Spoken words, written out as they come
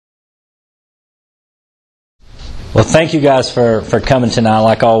Well, thank you guys for coming tonight,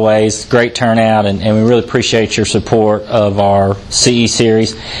 like always. Great turnout, and we really appreciate your support of our CE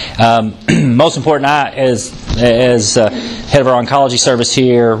series. Most important, I, as head of our oncology service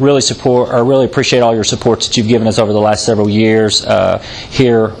here, really appreciate all your support that you've given us over the last several years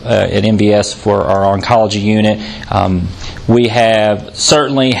here at MVS for our oncology unit. We have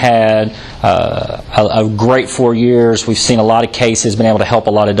certainly had a great 4 years. We've seen a lot of cases, been able to help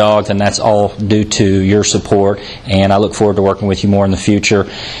a lot of dogs, and that's all due to your support, and I look forward to working with you more in the future.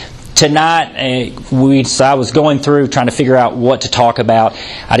 Tonight, I was going through trying to figure out what to talk about.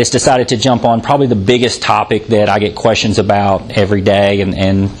 I just decided to jump on probably the biggest topic that I get questions about every day,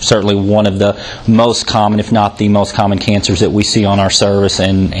 and certainly one of the most common, if not the most common cancers that we see on our service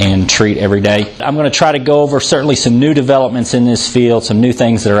and treat every day. I'm going to try to go over certainly some new developments in this field, some new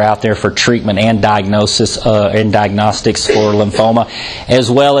things that are out there for treatment and diagnosis and diagnostics for lymphoma,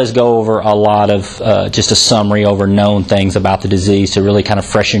 as well as go over a lot of just a summary over known things about the disease to really kind of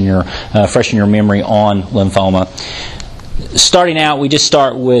freshen your memory on lymphoma. Starting out, we just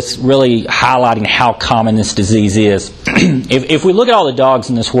start with really highlighting how common this disease is. If we look at all the dogs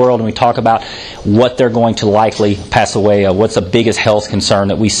in this world and we talk about what they're going to likely pass away of, what's the biggest health concern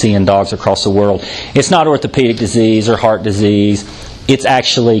that we see in dogs across the world, it's not orthopedic disease or heart disease. It's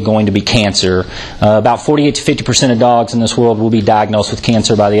actually going to be cancer. About 48 to 50% of dogs in this world will be diagnosed with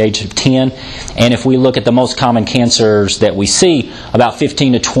cancer by the age of 10. And if we look at the most common cancers that we see, about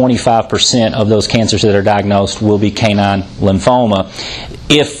 15 to 25% of those cancers that are diagnosed will be canine lymphoma.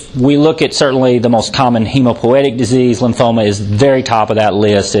 If we look at certainly the most common hemopoietic disease, lymphoma is very top of that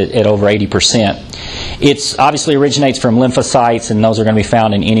list at over 80%. It obviously originates from lymphocytes, and those are going to be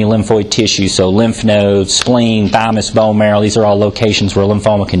found in any lymphoid tissue, so lymph nodes, spleen, thymus, bone marrow. These are all locations where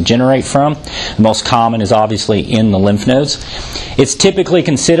lymphoma can generate from. The most common is obviously in the lymph nodes. It's typically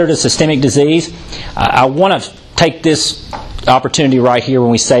considered a systemic disease. I want to take this opportunity right here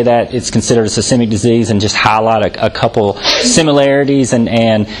when we say that it's considered a systemic disease and just highlight a couple similarities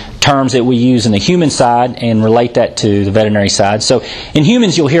and terms that we use in the human side and relate that to the veterinary side. So in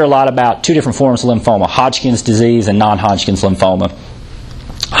humans, you'll hear a lot about two different forms of lymphoma, Hodgkin's disease and non-Hodgkin's lymphoma.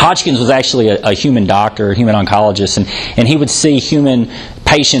 Hodgkin's was actually a human doctor, a human oncologist, and he would see human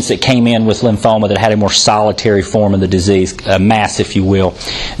patients that came in with lymphoma that had a more solitary form of the disease, a mass, if you will.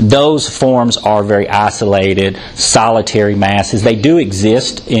 Those forms are very isolated, solitary masses. They do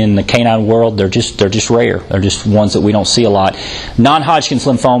exist in the canine world. They're just rare. They're just ones that we don't see a lot. Non-Hodgkin's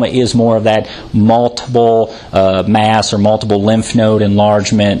lymphoma is more of that multiple mass or multiple lymph node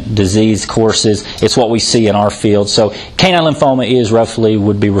enlargement disease courses. It's what we see in our field. So canine lymphoma is roughly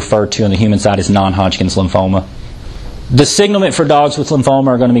would be referred to on the human side as non-Hodgkin's lymphoma. The signalment for dogs with lymphoma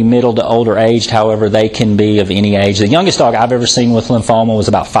are going to be middle to older aged. However, they can be of any age. The youngest dog I've ever seen with lymphoma was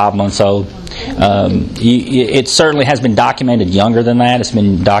about 5 months old. It certainly has been documented younger than that. It's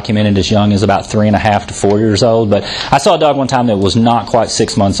been documented as young as about 3.5 to 4 years old. But I saw a dog one time that was not quite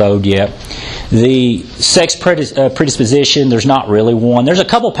 6 months old yet. The sex predisposition, there's not really one. There's a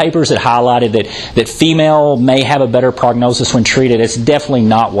couple papers that highlighted that female may have a better prognosis when treated. It's definitely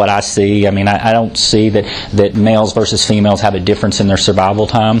not what I see. I mean, I don't see that males versus females have a difference in their survival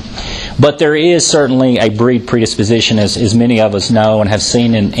time. But there is certainly a breed predisposition, as many of us know and have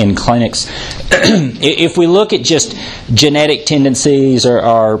seen in clinics. If we look at just genetic tendencies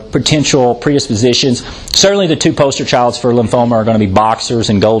or potential predispositions, certainly the two poster childs for lymphoma are going to be boxers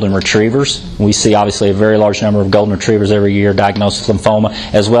and golden retrievers. We see obviously a very large number of golden retrievers every year diagnosed with lymphoma,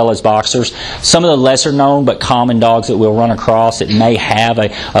 as well as boxers. Some of the lesser known but common dogs that we'll run across that may have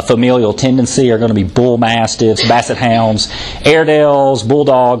a familial tendency are going to be bull mastiffs, basset hounds, Airedales,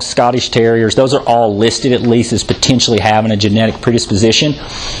 bulldogs, Scottish terriers. Those are all listed at least as potentially having a genetic predisposition.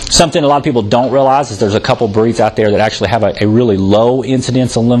 Something a lot of people don't realize is there's a couple breeds out there that actually have a really low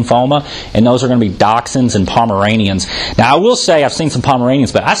incidence of lymphoma, and those are going to be Dachshunds and Pomeranians. Now, I will say I've seen some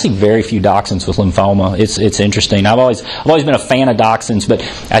Pomeranians, but I see very few Dachshunds with lymphoma. It's interesting. I've always been a fan of Dachshunds, but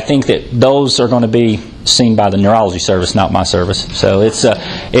I think that those are going to be seen by the neurology service, not my service. So it's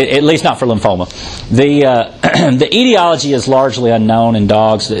at least not for lymphoma. The etiology is largely unknown in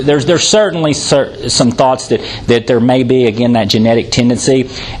dogs. There's certainly some thoughts that there may be, again, that genetic tendency.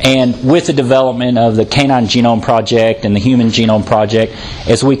 And with the development of the Canine Genome Project and the Human Genome Project,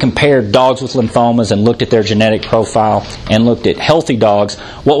 as we compared dogs with lymphomas and looked at their genetic profile and looked at healthy dogs,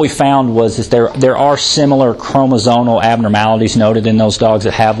 what we found was that there are similar chromosomal abnormalities noted in those dogs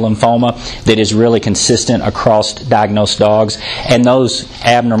that have lymphoma that is really consistent consistent across diagnosed dogs, and those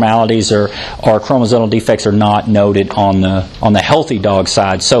abnormalities or chromosomal defects are not noted on the healthy dog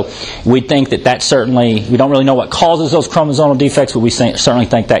side. So we think that certainly, we don't really know what causes those chromosomal defects, but we certainly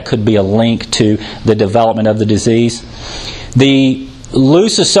think that could be a link to the development of the disease. The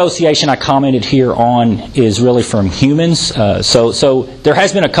loose association I commented here on is really from humans. So there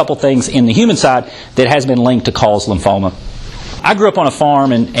has been a couple things in the human side that has been linked to cause lymphoma. I grew up on a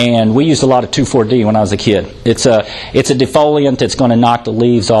farm, and we used a lot of 2,4-D when I was a kid. It's a defoliant that's going to knock the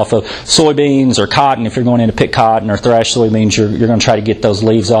leaves off of soybeans or cotton. If you're going in to pick cotton or thrash soybeans, you're going to try to get those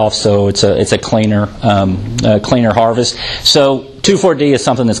leaves off, so it's a cleaner harvest. So 2,4-D is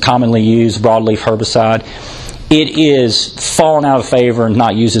something that's commonly used, broadleaf herbicide. It is fallen out of favor and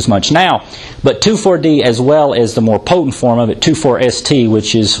not used as much now. But 2,4-D, as well as the more potent form of it, 2,4-ST,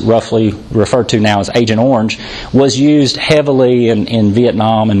 which is roughly referred to now as Agent Orange, was used heavily in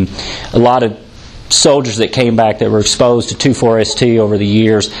Vietnam, and a lot of soldiers that came back that were exposed to 2,4-ST over the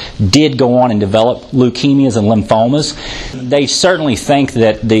years did go on and develop leukemias and lymphomas. They certainly think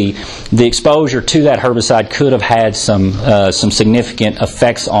that the exposure to that herbicide could have had some significant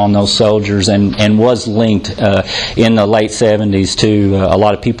effects on those soldiers, and was linked in the late 70s to a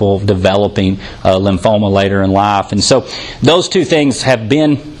lot of people developing lymphoma later in life. And so those two things have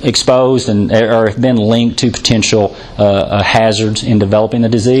been exposed or have been linked to potential hazards in developing the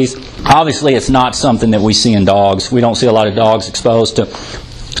disease. Obviously, it's not something that we see in dogs. We don't see a lot of dogs exposed to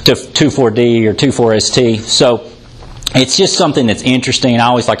 2,4-D or 2,4-ST. So it's just something that's interesting. I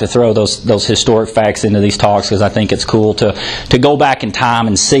always like to throw those historic facts into these talks because I think it's cool to go back in time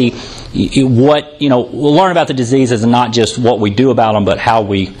and see what, we'll learn about the diseases and not just what we do about them, but how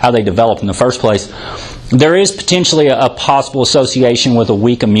they develop in the first place. There is potentially a possible association with a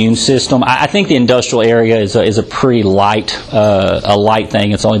weak immune system. I think the industrial area is a pretty light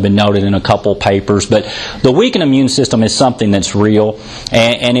thing. It's only been noted in a couple papers, but the weakened immune system is something that's real,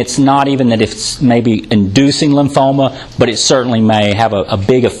 and it's not even that it's maybe inducing lymphoma, but it certainly may have a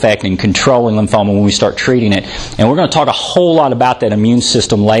big effect in controlling lymphoma when we start treating it. And we're going to talk a whole lot about that immune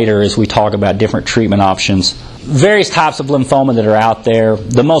system later as we talk about different treatment options. Various types of lymphoma that are out there.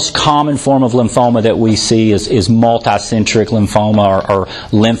 The most common form of lymphoma that we see is multicentric lymphoma or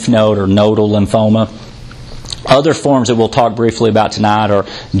lymph node or nodal lymphoma. Other forms that we'll talk briefly about tonight are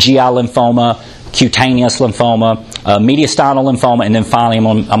GI lymphoma, cutaneous lymphoma, mediastinal lymphoma, and then finally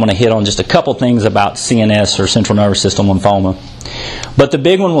I'm going to hit on just a couple things about CNS or central nervous system lymphoma. But the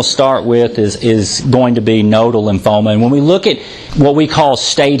big one we'll start with is going to be nodal lymphoma. And when we look at what we call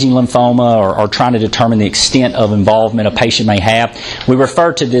staging lymphoma or trying to determine the extent of involvement a patient may have, we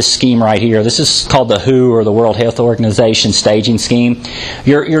refer to this scheme right here. This is called the WHO, or the World Health Organization, staging scheme.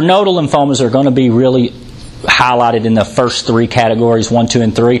 Your nodal lymphomas are going to be really highlighted in the first three categories, 1, 2,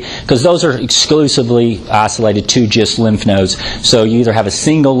 and 3, because those are exclusively isolated to just lymph nodes. So you either have a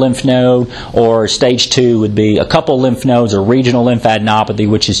single lymph node, or stage 2 would be a couple lymph nodes, or regional lymphadenopathy,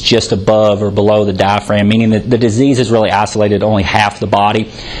 which is just above or below the diaphragm, meaning that the disease is really isolated to only half the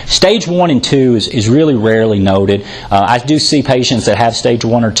body. Stage 1 and 2 is really rarely noted. I do see patients that have stage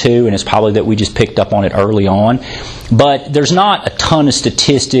 1 or 2, and it's probably that we just picked up on it early on. But there's not a ton of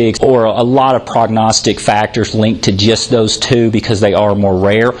statistics or a lot of prognostic factors linked to just those two because they are more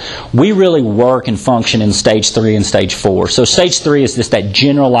rare. We really work and function in stage 3 and stage 4. So stage 3 is just that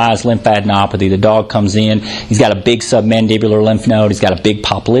generalized lymphadenopathy. The dog comes in, he's got a big submandibular lymph node, he's got a big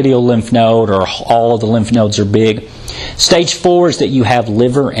popliteal lymph node, or all of the lymph nodes are big. Stage 4 is that you have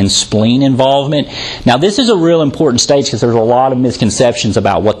liver and spleen involvement. Now this is a real important stage because there's a lot of misconceptions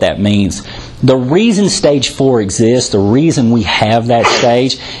about what that means. The reason stage 4 exists, the reason we have that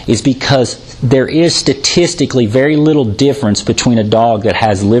stage, is because there is statistically very little difference between a dog that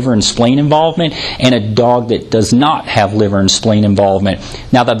has liver and spleen involvement and a dog that does not have liver and spleen involvement.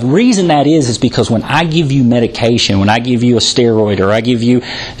 Now the reason that is because when I give you medication, when I give you a steroid or I give you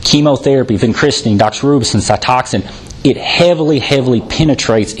chemotherapy, vincristine, doxorubicin, Cytoxan, it heavily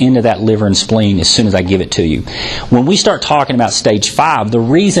penetrates into that liver and spleen as soon as I give it to you. When we start talking about stage 5, the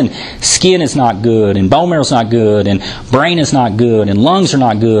reason skin is not good, and bone marrow is not good, and brain is not good, and lungs are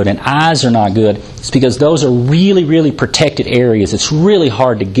not good, and eyes are not good, is because those are really protected areas. It's really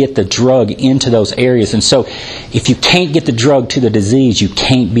hard to get the drug into those areas. And so if you can't get the drug to the disease, you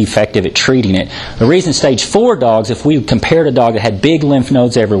can't be effective at treating it. The reason stage 4 dogs, if we compared a dog that had big lymph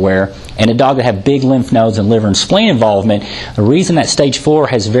nodes everywhere and a dog that had big lymph nodes and liver and spleen involvement, the reason that stage 4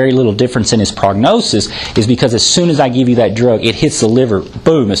 has very little difference in its prognosis is because as soon as I give you that drug, it hits the liver,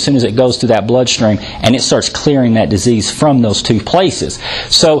 boom, as soon as it goes through that bloodstream, and it starts clearing that disease from those two places.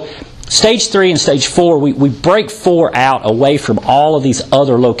 So Stage 3 and Stage 4, we break 4 out away from all of these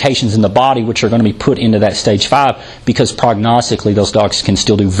other locations in the body which are going to be put into that Stage 5 because prognostically those dogs can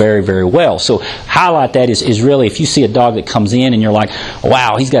still do very, very well. So highlight that is really if you see a dog that comes in and you're like,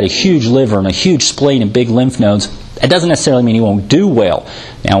 wow, he's got a huge liver and a huge spleen and big lymph nodes, that doesn't necessarily mean he won't do well.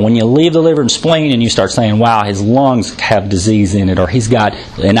 Now, when you leave the liver and spleen and you start saying, wow, his lungs have disease in it, or he's got,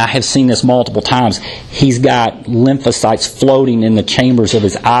 and I have seen this multiple times, he's got lymphocytes floating in the chambers of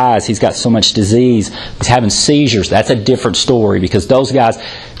his eyes, he's got so much disease, he's having seizures, that's a different story because those guys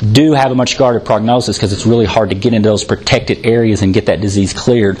do have a much guarded prognosis because it's really hard to get into those protected areas and get that disease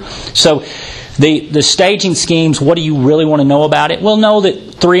cleared. So, the staging schemes, what do you really want to know about it? Well, know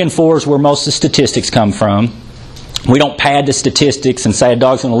that 3 and 4 is where most of the statistics come from. We don't pad the statistics and say a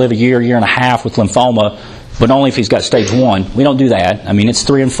dog's going to live a year and a half with lymphoma, but only if he's got Stage 1. We don't do that. I mean, it's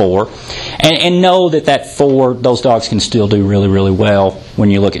 3 and 4. And know that 4, those dogs can still do really, really well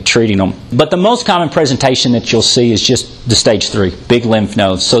when you look at treating them. But the most common presentation that you'll see is just the Stage 3, big lymph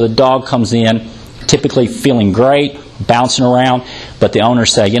nodes. So the dog comes in typically feeling great, bouncing around, but the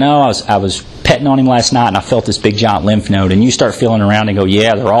owners say, you know, I was petting on him last night and I felt this big giant lymph node, and you start feeling around and go,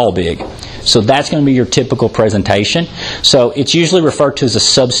 yeah, they're all big. So that's going to be your typical presentation. So it's usually referred to as a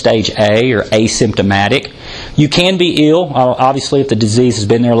substage A or asymptomatic. You can be ill. Obviously, if the disease has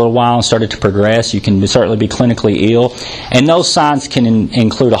been there a little while and started to progress, you can certainly be clinically ill. And those signs can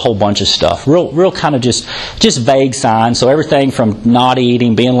include a whole bunch of stuff. Real kind of just vague signs. So everything from not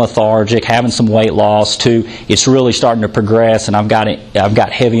eating, being lethargic, having some weight loss, to it's really starting to progress and I've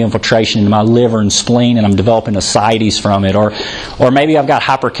got heavy infiltration into my liver and spleen and I'm developing ascites from it. Or maybe I've got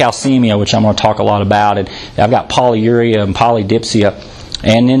hypercalcemia, which I'm going to talk a lot about, and I've got polyuria and polydipsia,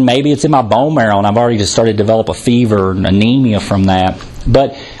 and then maybe it's in my bone marrow and I've already just started to develop a fever and anemia from that.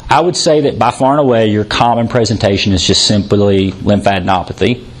 But I would say that by far and away your common presentation is just simply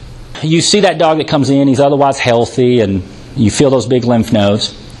lymphadenopathy. You see that dog that comes in, he's otherwise healthy, and you feel those big lymph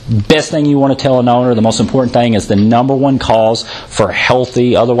nodes. Best thing you want to tell an owner, the most important thing is the number one cause for a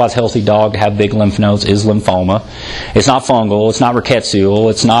healthy, otherwise healthy dog to have big lymph nodes is lymphoma. It's not fungal, it's not rickettsial,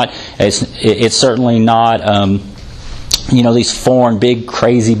 it's certainly not these foreign big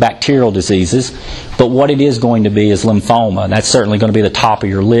crazy bacterial diseases, but what it is going to be is lymphoma. That's certainly going to be the top of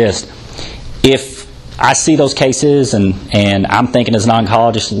your list. If I see those cases and I'm thinking as an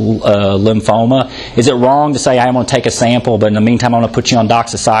oncologist, lymphoma, is it wrong to say I'm going to take a sample, but in the meantime I'm going to put you on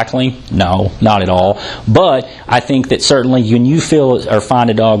doxycycline? No, not at all. But I think that certainly when you feel or find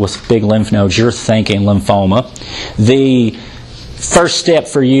a dog with big lymph nodes, you're thinking lymphoma. The first step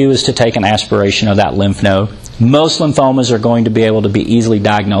for you is to take an aspiration of that lymph node. Most lymphomas are going to be able to be easily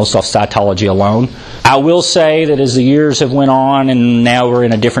diagnosed off cytology alone. I will say that as the years have went on and now we're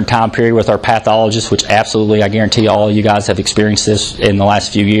in a different time period with our pathologists, which absolutely I guarantee all of you guys have experienced this in the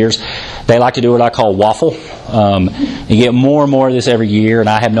last few years, they like to do what I call waffle. You get more and more of this every year, and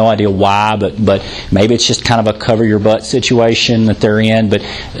I have no idea why, but maybe it's just kind of a cover your butt situation that they're in. But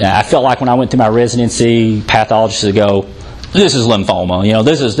I felt like when I went through my residency, pathologists would go, this is lymphoma.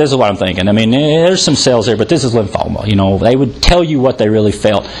 This is what I'm thinking. I mean, there's some cells there, but this is lymphoma. They would tell you what they really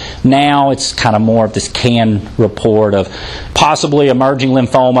felt. Now it's kind of more of this canned report of possibly emerging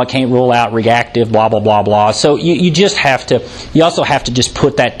lymphoma, can't rule out reactive, blah, blah, blah, blah. So you also have to just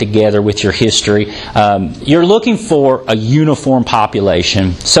put that together with your history. You're looking for a uniform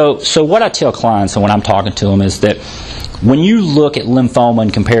population. So what I tell clients and when I'm talking to them is that when you look at lymphoma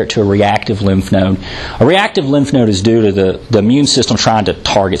and compare it to a reactive lymph node is due to the immune system trying to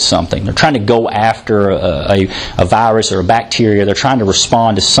target something. They're trying to go after a virus or a bacteria. They're trying to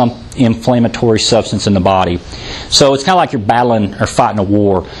respond to some inflammatory substance in the body. So it's kind of like you're battling or fighting a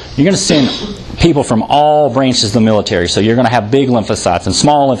war. You're going to send people from all branches of the military. So you're going to have big lymphocytes and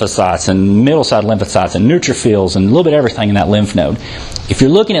small lymphocytes and middle-sized lymphocytes and neutrophils and a little bit of everything in that lymph node. If you're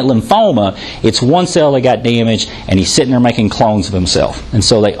looking at lymphoma, it's one cell that got damaged and he's sitting there making clones of himself. And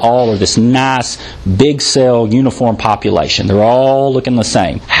so they all are this nice, big cell, uniform population. They're all looking the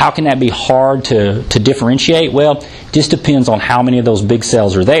same. How can that be hard to differentiate? Well, it just depends on how many of those big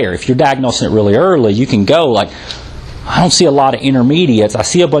cells are there. If you're diagnosing it really early, you can go like, I don't see a lot of intermediates. I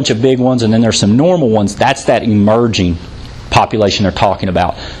see a bunch of big ones and then there's some normal ones. That's that emerging population they're talking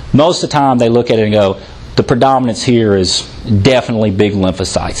about. Most of the time they look at it and go, the predominance here is definitely big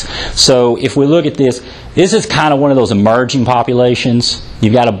lymphocytes. So if we look at this is kind of one of those emerging populations.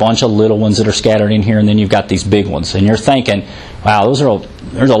 You've got a bunch of little ones that are scattered in here, and then you've got these big ones. And you're thinking, wow,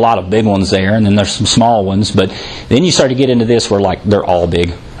 there's a lot of big ones there, and then there's some small ones. But then you start to get into this where like they're all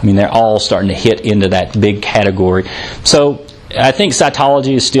big. I mean, they're all starting to hit into that big category. So I think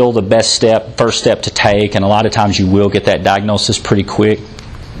cytology is still the best step, first step to take, and a lot of times you will get that diagnosis pretty quick.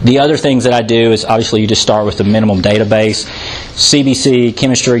 The other things that I do is obviously you just start with the minimum database, CBC,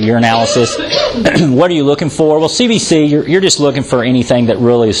 chemistry, urinalysis. What are you looking for? Well, CBC, you're just looking for anything that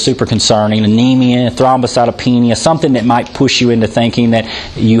really is super concerning, anemia, thrombocytopenia, something that might push you into thinking that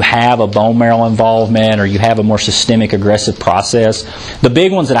you have a bone marrow involvement or you have a more systemic aggressive process. The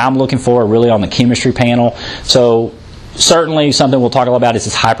big ones that I'm looking for are really on the chemistry panel. So certainly something we'll talk a lot about is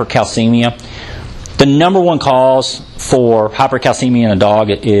this hypercalcemia. The number one cause for hypercalcemia in a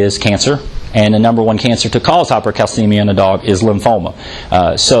dog is cancer, and the number one cancer to cause hypercalcemia in a dog is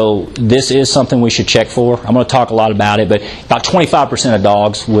lymphoma. So this is something we should check for. I'm going to talk a lot about it, but about 25% of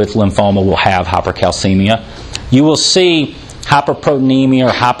dogs with lymphoma will have hypercalcemia. You will see hyperproteinemia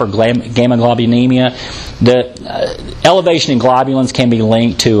or hypergammaglobulinemia. The elevation in globulins can be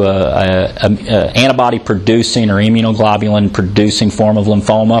linked to an antibody-producing or immunoglobulin-producing form of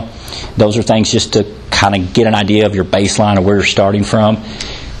lymphoma. Those are things just to kind of get an idea of your baseline of where you're starting from.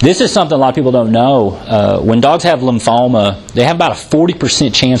 This is something a lot of people don't know. When dogs have lymphoma, they have about a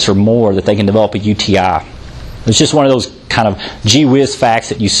 40% chance or more that they can develop a UTI. It's just one of those kind of gee whiz facts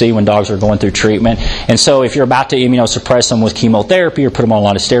that you see when dogs are going through treatment. And so if you're about to immunosuppress them with chemotherapy or put them on a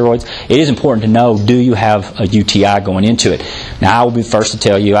lot of steroids, it is important to know, do you have a UTI going into it? Now, I will be first to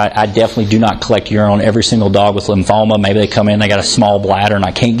tell you, I definitely do not collect urine on every single dog with lymphoma. Maybe they come in, they got a small bladder, and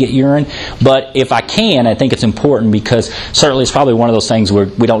I can't get urine. But if I can, I think it's important because certainly it's probably one of those things where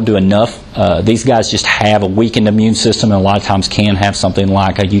we don't do enough. These guys just have a weakened immune system and a lot of times can have something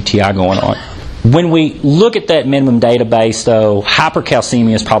like a UTI going on. When we look at that minimum database, though,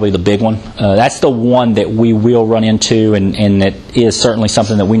 hypercalcemia is probably the big one. That's the one that we will run into, and that is certainly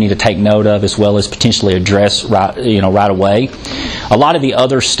something that we need to take note of as well as potentially address right away. A lot of the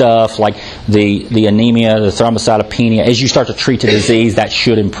other stuff, like the anemia, the thrombocytopenia, as you start to treat the disease, that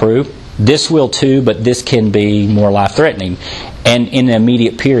should improve. This will too, but this can be more life-threatening and in the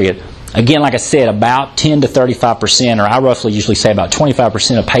immediate period. Again, like I said, about 10 to 35%, or I roughly usually say about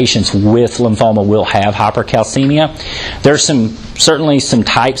 25% of patients with lymphoma will have hypercalcemia. There's certainly some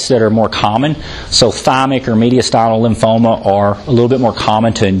types that are more common. So thymic or mediastinal lymphoma are a little bit more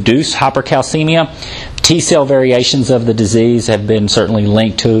common to induce hypercalcemia. T-cell variations of the disease have been certainly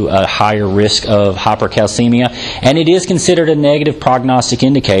linked to a higher risk of hypercalcemia, and it is considered a negative prognostic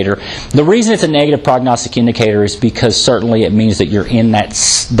indicator. The reason it's a negative prognostic indicator is because certainly it means that you're in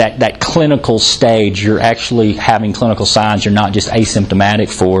that clinical stage. You're actually having clinical signs. You're not just asymptomatic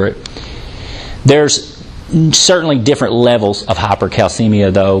for it. There's certainly different levels of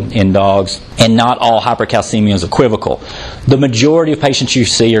hypercalcemia, though, in dogs, and not all hypercalcemia is equivocal. The majority of patients you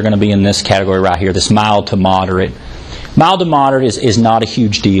see are going to be in this category right here, this mild to moderate. Mild to moderate is not a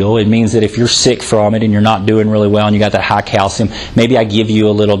huge deal. It means that if you're sick from it and you're not doing really well and you got that high calcium, maybe I give you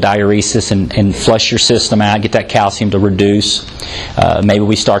a little diuresis and flush your system out, get that calcium to reduce. Maybe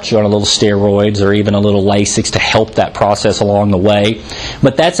we start you on a little steroids or even a little Lasix to help that process along the way.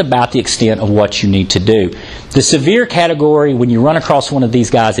 But that's about the extent of what you need to do. The severe category, when you run across one of these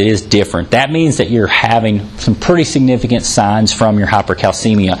guys, it is different. That means that you're having some pretty significant signs from your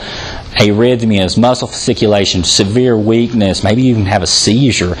hypercalcemia. Arrhythmias, muscle fasciculation, severe weakness, maybe you even have a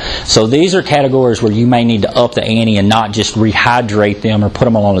seizure. So these are categories where you may need to up the ante and not just rehydrate them or put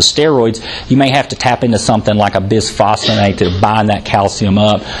them on the steroids. You may have to tap into something like a bisphosphonate to bind that calcium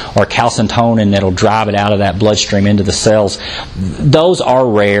up, or calcitonin that'll drive it out of that bloodstream into the cells. Those are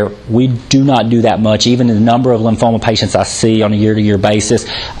rare. We do not do that much. Even the number of lymphoma patients I see on a year-to-year basis,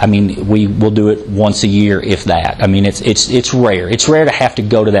 I mean, we will do it once a year, if that. I mean, it's rare. It's rare to have to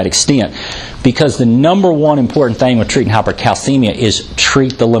go to that extent. Because the number one important thing with treating hypercalcemia is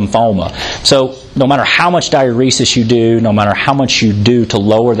treat the lymphoma. So no matter how much diuresis you do, no matter how much you do to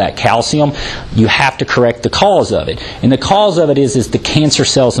lower that calcium, you have to correct the cause of it. And the cause of it is the cancer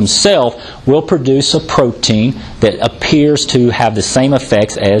cells themselves will produce a protein that appears to have the same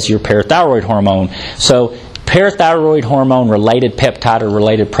effects as your parathyroid hormone. So parathyroid hormone-related peptide or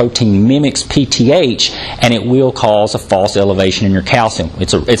related protein mimics PTH, and it will cause a false elevation in your calcium.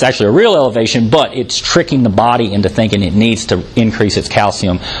 It's actually a real elevation, but it's tricking the body into thinking it needs to increase its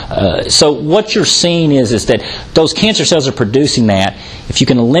calcium. So what you're seeing is that those cancer cells are producing that. If you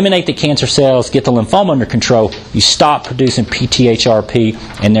can eliminate the cancer cells, get the lymphoma under control, you stop producing PTHrP,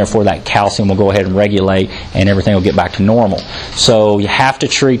 and therefore that calcium will go ahead and regulate, and everything will get back to normal. So you have to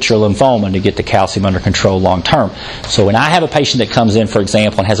treat your lymphoma to get the calcium under control long term. So when I have a patient that comes in, for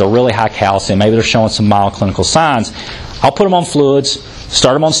example, and has a really high calcium, maybe they're showing some mild clinical signs, I'll put them on fluids,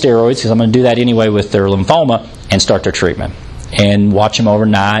 start them on steroids, because I'm going to do that anyway with their lymphoma, and start their treatment. And watch them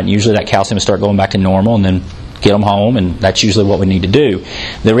overnight, and usually that calcium will start going back to normal, and then get them home, and that's usually what we need to do.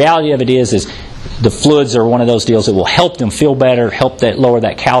 The reality of it is The fluids are one of those deals that will help them feel better, help that lower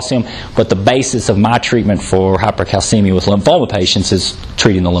that calcium, but the basis of my treatment for hypercalcemia with lymphoma patients is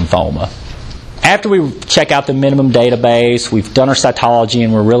treating the lymphoma. After we check out the minimum database, we've done our cytology,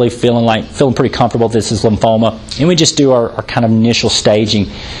 and we're really feeling pretty comfortable this is lymphoma, and we just do our kind of initial staging.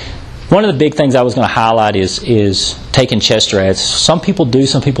 One of the big things I was going to highlight is taking chest rads. Some people do,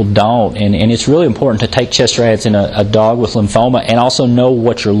 some people don't, and it's really important to take chest rads in a dog with lymphoma and also know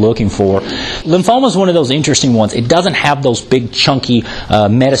what you're looking for. Lymphoma is one of those interesting ones. It doesn't have those big chunky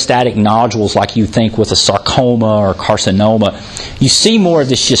metastatic nodules like you think with a sarcoma or carcinoma. You see more of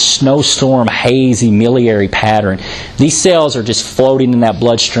this just snowstorm, hazy, miliary pattern. These cells are just floating in that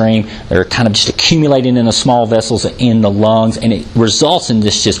bloodstream. They're kind of just accumulating in the small vessels in the lungs, and it results in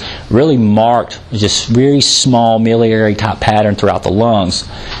this just really marked, just very small miliary type pattern throughout the lungs.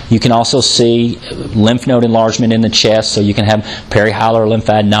 You can also see lymph node enlargement in the chest, so you can have perihilar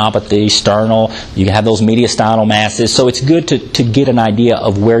lymphadenopathy, sternal, you can have those mediastinal masses. So it's good to get an idea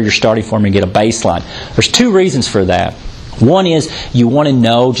of where you're starting from and get a baseline. There's two reasons for that. One is you want to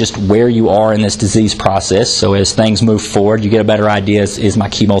know just where you are in this disease process, so as things move forward, you get a better idea, is my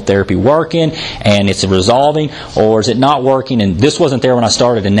chemotherapy working and it's resolving, or is it not working and this wasn't there when I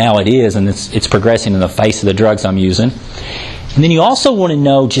started and now it is, and it's progressing in the face of the drugs I'm using. And then you also want to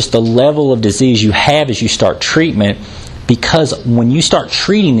know just the level of disease you have as you start treatment, because when you start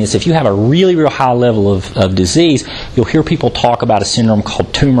treating this, if you have a really, real high level of disease, you'll hear people talk about a syndrome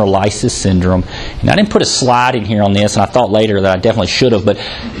called tumor lysis syndrome. And I didn't put a slide in here on this, and I thought later that I definitely should have, but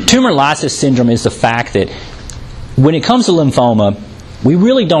tumor lysis syndrome is the fact that when it comes to lymphoma, we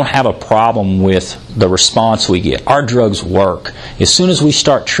really don't have a problem with the response we get. Our drugs work. As soon as we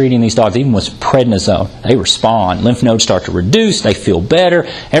start treating these dogs, even with prednisone, they respond. Lymph nodes start to reduce, they feel better,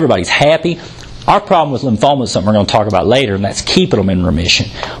 everybody's happy. Our problem with lymphoma is something we're going to talk about later, and that's keeping them in remission.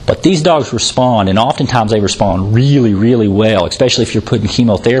 But these dogs respond, and oftentimes they respond really, really well, especially if you're putting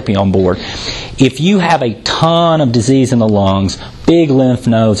chemotherapy on board. If you have a ton of disease in the lungs, big lymph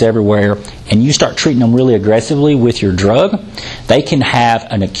nodes everywhere, and you start treating them really aggressively with your drug, they can have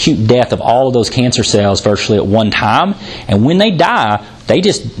an acute death of all of those cancer cells virtually at one time. And when they die, they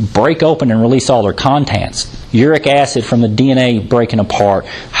just break open and release all their contents. Uric acid from the DNA breaking apart,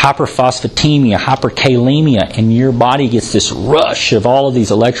 hyperphosphatemia, hyperkalemia, and your body gets this rush of all of these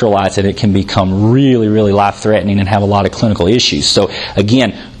electrolytes, and it can become really, really life-threatening and have a lot of clinical issues. So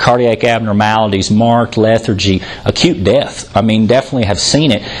again, cardiac abnormalities, marked lethargy, acute death. I mean, definitely have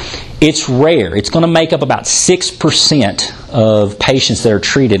seen it. It's rare. It's going to make up about 6% of patients that are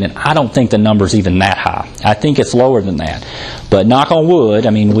treated, and I don't think the number's even that high. I think it's lower than that. But knock on wood, I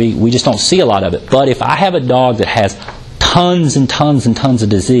mean, we just don't see a lot of it. But if I have a dog that has tons and tons and tons of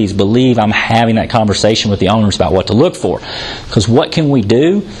disease, believe I'm having that conversation with the owners about what to look for. Because what can we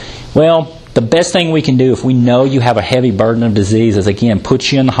do? Well, the best thing we can do if we know you have a heavy burden of disease is, again,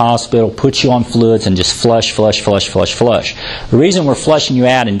 put you in the hospital, put you on fluids, and just flush, flush, flush, flush, flush. The reason we're flushing you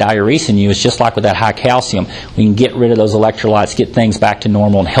out and diuresing you is just like with that high calcium. We can get rid of those electrolytes, get things back to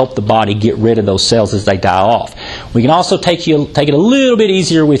normal, and help the body get rid of those cells as they die off. We can also take it a little bit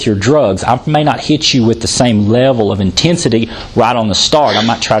easier with your drugs. I may not hit you with the same level of intensity right on the start. I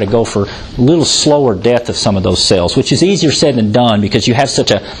might try to go for a little slower death of some of those cells, which is easier said than done because you have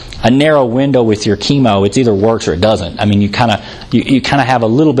such a narrow window with your chemo. It either works or it doesn't. I mean, you kind of have a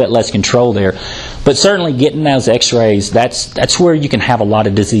little bit less control there. But certainly getting those x-rays, that's where you can have a lot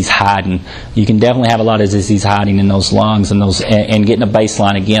of disease hiding. You can definitely have a lot of disease hiding in those lungs, and getting a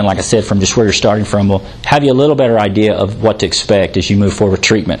baseline, again, like I said, from just where you're starting from will have you a little better idea of what to expect as you move forward with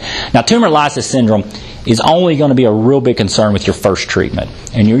treatment. Now, tumor lysis syndrome is only going to be a real big concern with your first treatment.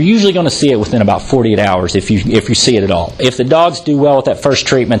 And you're usually going to see it within about 48 hours if you see it at all. If the dogs do well with that first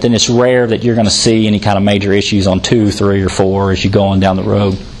treatment, then it's rare that you're going to see any kind of major issues on 2, 3, or 4 as you go on down the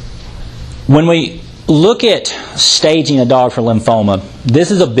road. When we look at staging a dog for lymphoma,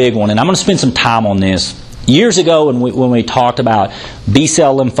 this is a big one, and I'm going to spend some time on this. Years ago when we talked about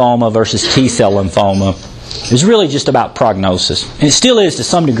B-cell lymphoma versus T-cell lymphoma, it was really just about prognosis. And it still is to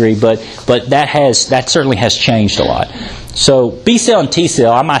some degree, but that certainly has changed a lot. So B-cell and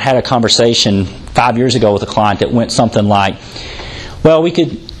T-cell, I might have had a conversation 5 years ago with a client that went something like, well, we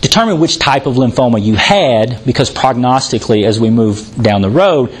could determine which type of lymphoma you had because prognostically, as we move down the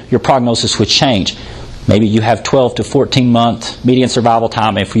road, your prognosis would change. Maybe you have 12 to 14 month median survival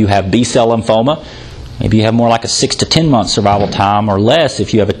time if you have B-cell lymphoma. Maybe you have more like a 6 to 10 month survival time or less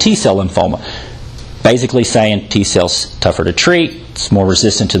if you have a T-cell lymphoma. Basically saying T-cells tougher to treat, it's more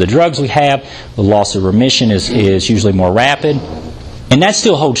resistant to the drugs we have, the loss of remission is usually more rapid. And that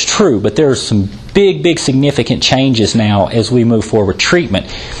still holds true, but there are some big significant changes now as we move forward with treatment.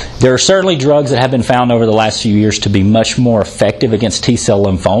 There are certainly drugs that have been found over the last few years to be much more effective against T-cell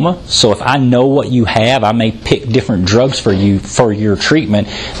lymphoma. So if I know what you have, I may pick different drugs for you for your treatment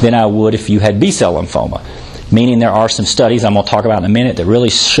than I would if you had B-cell lymphoma. Meaning there are some studies I'm going to talk about in a minute that really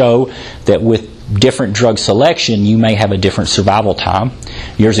show that with different drug selection, you may have a different survival time.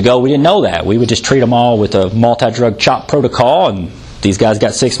 Years ago, we didn't know that. We would just treat them all with a multi-drug CHOP protocol, and these guys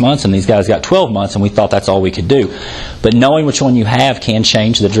got 6 months and these guys got 12 months, and we thought that's all we could do. But knowing which one you have can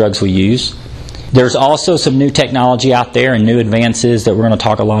change the drugs we use. There's also some new technology out there and new advances that we're going to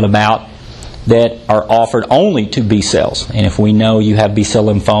talk a lot about that are offered only to B cells. And if we know you have B-cell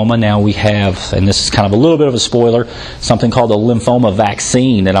lymphoma, now we have, and this is kind of a little bit of a spoiler, something called the lymphoma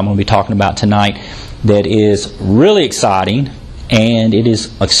vaccine that I'm going to be talking about tonight that is really exciting, and it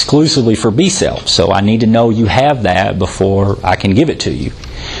is exclusively for B cells. So I need to know you have that before I can give it to you.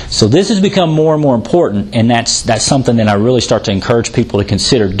 So this has become more and more important, and that's something that I really start to encourage people to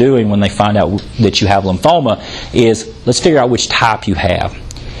consider doing when they find out that you have lymphoma, is let's figure out which type you have.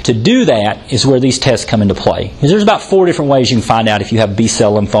 To do that is where these tests come into play. Because there's about 4 different ways you can find out if you have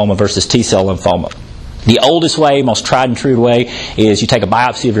B-cell lymphoma versus T-cell lymphoma. The oldest way, most tried and true way, is you take a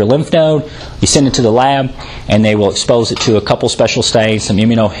biopsy of your lymph node, you send it to the lab, and they will expose it to a couple special stains, some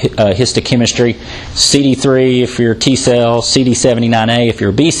immunohistochemistry, CD3 if you're T-cell, CD79A if you're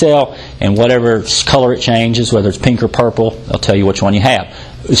a B-cell, and whatever color it changes, whether it's pink or purple, they'll tell you which one you have.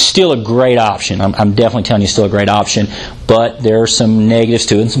 It's still a great option. I'm definitely telling you it's still a great option, but there are some negatives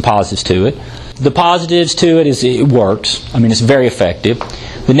to it and some positives to it. The positives to it is it works. I mean, it's very effective.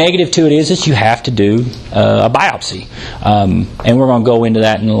 The negative to it is you have to do a biopsy, and we're going to go into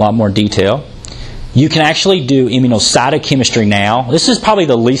that in a lot more detail. You can actually do immunocytochemistry now. This is probably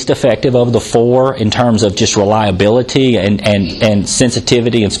the least effective of the 4 in terms of just reliability and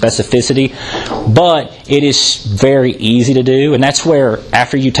sensitivity and specificity, but it is very easy to do, and that's where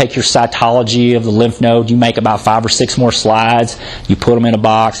after you take your cytology of the lymph node, you make about 5 or 6 more slides, you put them in a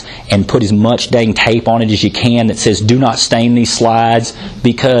box, and put as much dang tape on it as you can that says do not stain these slides,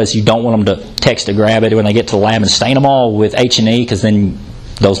 because you don't want them to text to grab it when they get to the lab and stain them all with H&E, because then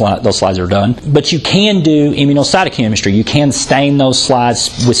those slides are done. But you can do immunocytochemistry. You can stain those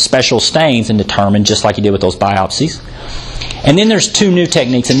slides with special stains and determine, just like you did with those biopsies. And then there's 2 new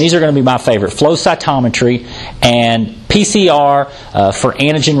techniques, and these are going to be my favorite: flow cytometry and PCR for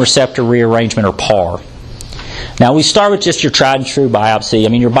antigen receptor rearrangement, or PAR. Now we start with just your tried and true biopsy. I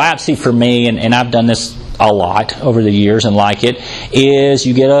mean, your biopsy for me, and I've done this a lot over the years and like it, is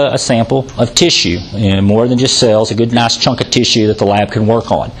you get a sample of tissue, more than just cells, a good nice chunk of tissue that the lab can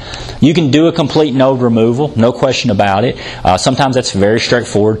work on. You can do a complete node removal, no question about it. Sometimes that's very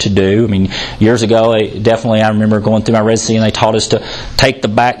straightforward to do. I mean, years ago, I remember going through my residency and they taught us to take the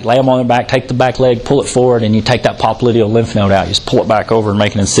back, lay them on their back, take the back leg, pull it forward, and you take that popliteal lymph node out. You just pull it back over and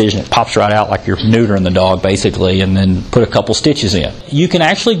make an incision. It pops right out like you're neutering the dog, basically, and then put a couple stitches in. You can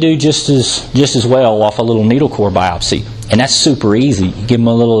actually do just as well off a little needle core biopsy, and that's super easy. You give them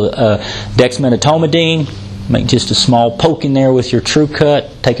a little dexmedetomidine, make just a small poke in there with your true cut,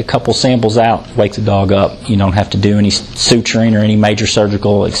 take a couple samples out, wake the dog up. You don't have to do any suturing or any major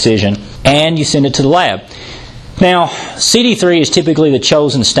surgical excision, and you send it to the lab. Now, CD3 is typically the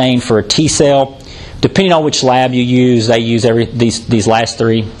chosen stain for a T cell. Depending on which lab you use, they use these last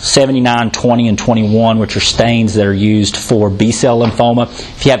 3, 79, 20, and 21, which are stains that are used for B-cell lymphoma.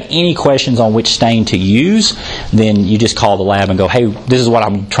 If you have any questions on which stain to use, then you just call the lab and go, hey, this is what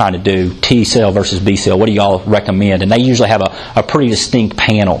I'm trying to do, T-cell versus B-cell. What do y'all recommend? And they usually have a pretty distinct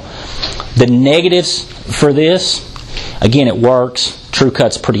panel. The negatives for this, again, it works.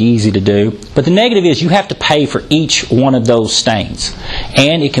 TrueCut's pretty easy to do. But the negative is you have to pay for each one of those stains.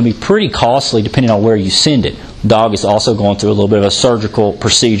 And it can be pretty costly depending on where you send it. The dog is also going through a little bit of a surgical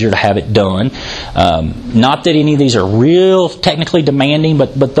procedure to have it done. Not that any of these are real technically demanding,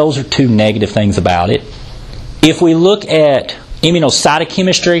 but those are 2 negative things about it. If we look at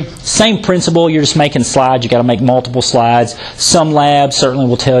immunocytochemistry, same principle, you're just making slides. You've got to make multiple slides. Some labs certainly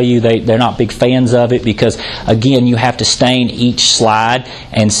will tell you they're not big fans of it because, again, you have to stain each slide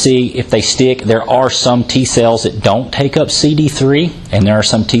and see if they stick. There are some T cells that don't take up CD3, and there are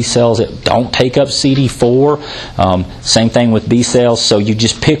some T cells that don't take up CD4. Same thing with B cells. So you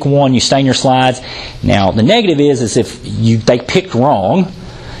just pick one, you stain your slides. Now, the negative is if they picked wrong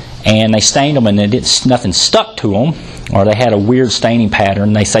and they stained them and nothing stuck to them, or they had a weird staining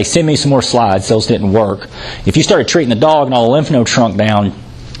pattern, they say, send me some more slides, those didn't work. If you started treating the dog and all the lymph node shrunk down,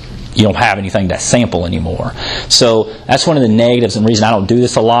 you don't have anything to sample anymore. So that's one of the negatives, and the reason I don't do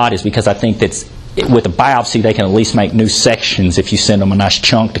this a lot is because I think that with a biopsy, they can at least make new sections if you send them a nice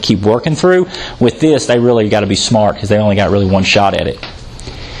chunk to keep working through. With this, they really got to be smart because they only got really one shot at it.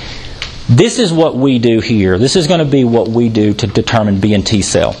 This is what we do here. This is going to be what we do to determine B and T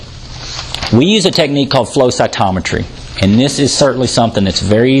cell. We use a technique called flow cytometry, and this is certainly something that's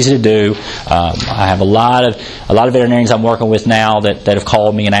very easy to do. I have a lot of veterinarians I'm working with now that have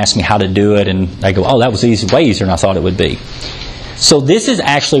called me and asked me how to do it, and they go, "Oh, that was easy, way easier than I thought it would be." So this is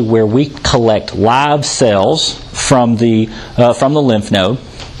actually where we collect live cells from the lymph node.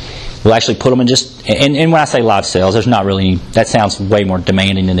 We'll actually put them in and when I say live cells, there's not really, that sounds way more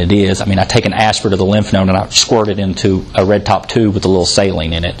demanding than it is. I mean, I take an aspirate of the lymph node and I squirt it into a red top tube with a little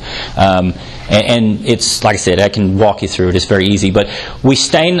saline in it. And it's, like I said, I can walk you through it. It's very easy. But we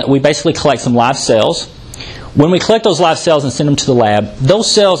basically collect some live cells. When we collect those live cells and send them to the lab,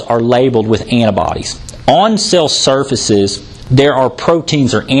 those cells are labeled with antibodies. On cell surfaces, there are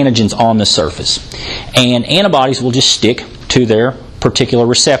proteins or antigens on the surface. And antibodies will just stick to their particular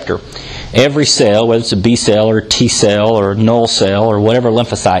receptor. Every cell, whether it's a B cell or a T cell or a null cell or whatever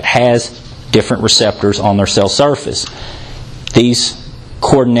lymphocyte, has different receptors on their cell surface. These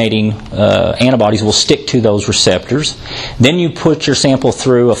coordinating antibodies will stick to those receptors. Then you put your sample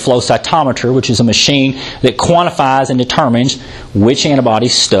through a flow cytometer, which is a machine that quantifies and determines which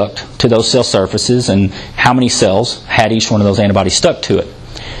antibodies stuck to those cell surfaces and how many cells had each one of those antibodies stuck to it.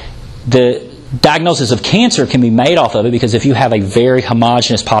 The diagnosis of cancer can be made off of it because if you have a very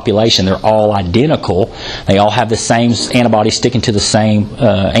homogeneous population, they're all identical, they all have the same antibodies sticking to the same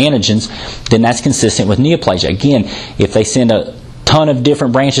antigens, then that's consistent with neoplasia. Again, if they send a ton of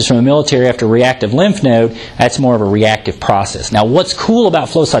different branches from the military after reactive lymph node, that's more of a reactive process. Now, what's cool about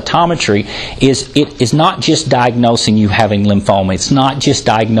flow cytometry is it is not just diagnosing you having lymphoma. It's not just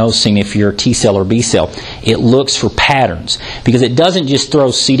diagnosing if you're T cell or B cell. It looks for patterns because it doesn't just throw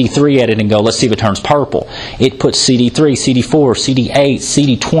CD3 at it and go, let's see if it turns purple. It puts CD3, CD4, CD8,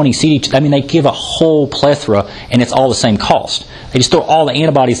 CD20, CD2. I mean, they give a whole plethora, and it's all the same cost. They just throw all the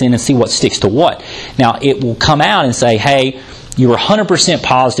antibodies in and see what sticks to what. Now, it will come out and say, hey, you were 100%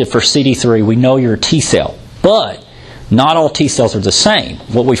 positive for CD3. We know you're a T cell. But not all T cells are the same.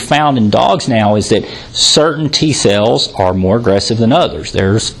 What we found in dogs now is that certain T cells are more aggressive than others.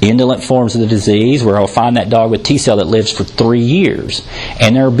 There's indolent forms of the disease where I'll find that dog with T cell that lives for 3 years.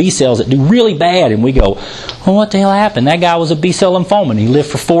 And there are B cells that do really bad. And we go, well, what the hell happened? That guy was a B cell lymphoma and he lived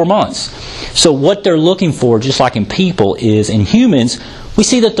for 4 months. So what they're looking for, just like in people, is in humans, we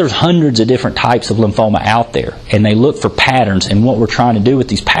see that there's hundreds of different types of lymphoma out there, and they look for patterns, and what we're trying to do with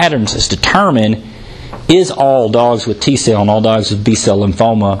these patterns is determine, is all dogs with T cell and all dogs with B cell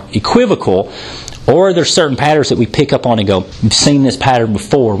lymphoma equivocal, or are there certain patterns that we pick up on and go, you've seen this pattern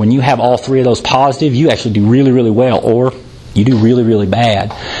before. When you have all 3 of those positive, you actually do really, really well, or you do really, really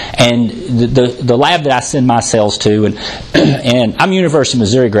bad. And the lab that I send my cells to, and I'm a University of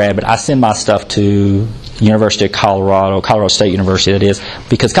Missouri grad, but I send my stuff to University of Colorado State University, that is,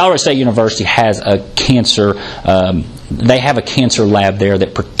 because Colorado State University has a cancer, they have a cancer lab there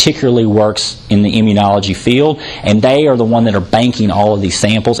that particularly works in the immunology field, and they are the one that are banking all of these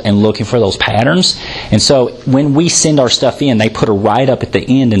samples and looking for those patterns. And so when we send our stuff in, they put a write-up at the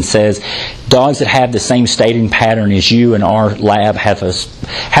end and says, dogs that have the same staging pattern as you in our lab have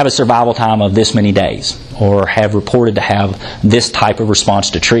a survival time of this many days, or have reported to have this type of response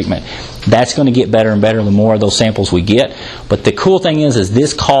to treatment. That's going to get better and better the more of those samples we get. But the cool thing is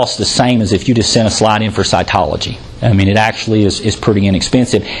this costs the same as if you just sent a slide in for cytology. I mean, it actually is pretty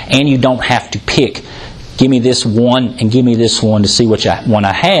inexpensive, and you don't have to pick, give me this one and give me this one to see which one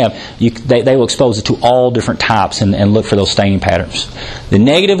I have. They will expose it to all different types and look for those staining patterns. The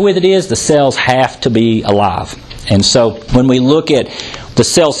negative with it is the cells have to be alive. And so when we look at the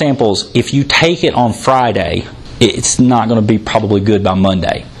cell samples, if you take it on Friday, it's not going to be probably good by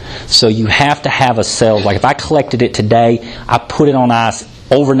Monday. So you have to have a cell, like if I collected it today, I put it on ice,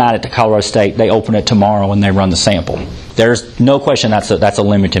 overnight it to Colorado State, they open it tomorrow and they run the sample. There's no question that's a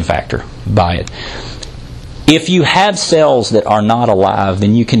limiting factor by it. If you have cells that are not alive,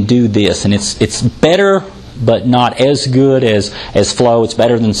 then you can do this, and it's better but not as good as flow. It's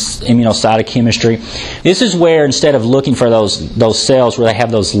better than immunocytochemistry. This is where, instead of looking for those cells where they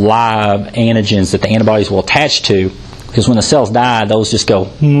have those live antigens that the antibodies will attach to, because when the cells die, those just go,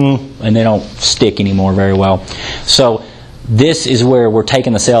 and they don't stick anymore very well. So this is where we're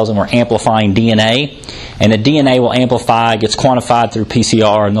taking the cells and we're amplifying DNA. And the DNA will amplify, gets quantified through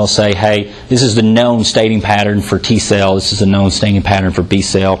PCR, and they'll say, hey, this is the known staining pattern for T cell, this is the known staining pattern for B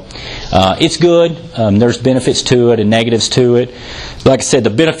cell. It's good. There's benefits to it and negatives to it. Like I said, the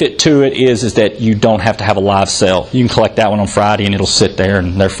benefit to it is that you don't have to have a live cell. You can collect that one on Friday and it'll sit there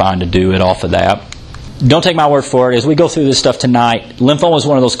and they're fine to do it off of that. Don't take my word for it. As we go through this stuff tonight, lymphoma is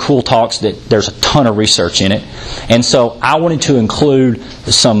one of those cool talks that there's a ton of research in it. And so I wanted to include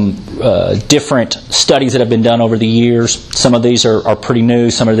some different studies that have been done over the years. Some of these are pretty new.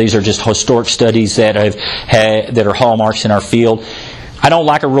 Some of these are just historic studies that that are hallmarks in our field. I don't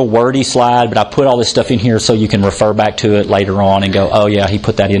like a real wordy slide, but I put all this stuff in here so you can refer back to it later on and go, oh yeah, he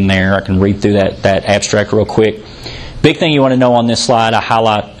put that in there. I can read through that abstract real quick. Big thing you want to know on this slide, I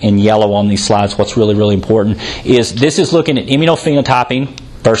highlight in yellow on these slides, what's really, really important, is this is looking at immunophenotyping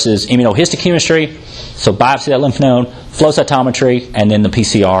versus immunohistochemistry, so biopsy that lymph node, flow cytometry, and then the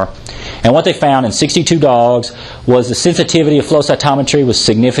PCR. And what they found in 62 dogs was the sensitivity of flow cytometry was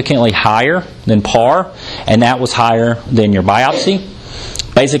significantly higher than PAR, and that was higher than your biopsy.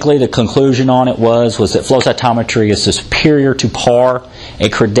 Basically, the conclusion on it was that flow cytometry is superior to PAR at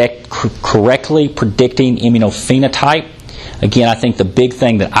correctly predicting immunophenotype. Again, I think the big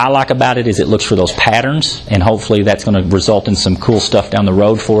thing that I like about it is it looks for those patterns, and hopefully that's going to result in some cool stuff down the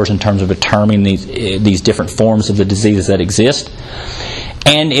road for us in terms of determining these different forms of the diseases that exist.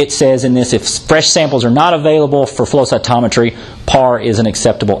 And it says in this, if fresh samples are not available for flow cytometry, PAR is an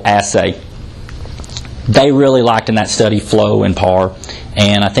acceptable assay. They really liked in that study flow and PAR,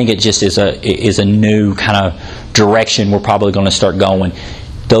 and I think it just is a new kind of direction we're probably going to start going.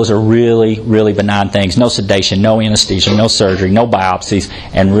 Those are really, really benign things. No sedation, no anesthesia, no surgery, no biopsies,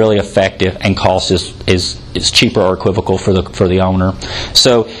 and really effective, and cost is cheaper or equivocal for the owner.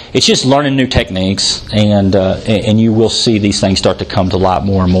 So it's just learning new techniques, and you will see these things start to come to light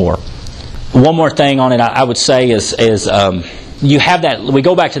more and more. One more thing on it I would say is you have that, we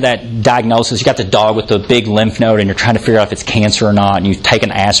go back to that diagnosis, you got the dog with the big lymph node and you're trying to figure out if it's cancer or not, and you take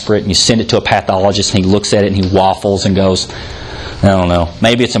an aspirate and you send it to a pathologist and he looks at it and he waffles and goes, I don't know,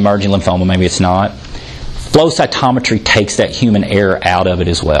 maybe it's emerging lymphoma, maybe it's not. Flow cytometry takes that human error out of it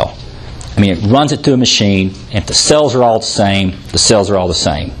as well. I mean, it runs it through a machine, and if the cells are all the same, the cells are all the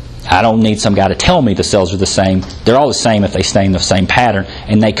same. I don't need some guy to tell me the cells are the same. They're all the same if they stay in the same pattern,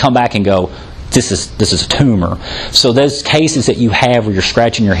 and they come back and go, this is a tumor. So those cases that you have where you're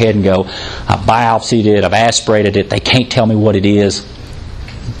scratching your head and go, I biopsied it, I've aspirated it, they can't tell me what it is.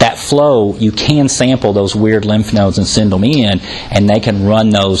 That flow, you can sample those weird lymph nodes and send them in, and they can run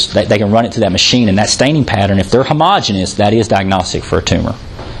those. They can run it through that machine, and that staining pattern, if they're homogeneous, that is diagnostic for a tumor.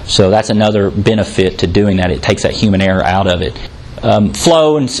 So that's another benefit to doing that. It takes that human error out of it.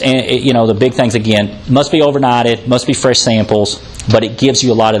 Flow and the big things again must be overnighted, must be fresh samples, but it gives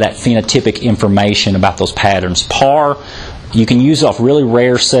you a lot of that phenotypic information about those patterns. PAR, you can use it off really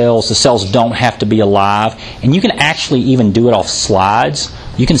rare cells. The cells don't have to be alive, and you can actually even do it off slides.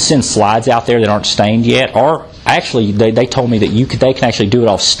 You can send slides out there that aren't stained yet, or actually they told me that they can actually do it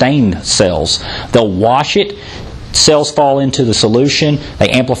off stained cells. They'll wash it. Cells fall into the solution, they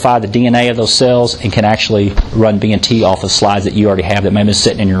amplify the DNA of those cells, and can actually run BNT off of slides that you already have that may have been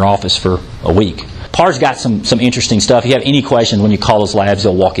sitting in your office for a week. PAR's got some interesting stuff. If you have any questions when you call those labs,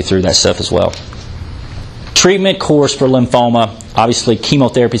 they'll walk you through that stuff as well. Treatment course for lymphoma, obviously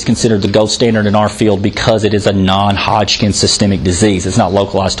chemotherapy is considered the gold standard in our field because it is a non-Hodgkin systemic disease. It's not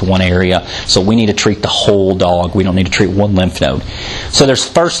localized to one area, so we need to treat the whole dog. We don't need to treat one lymph node. So there's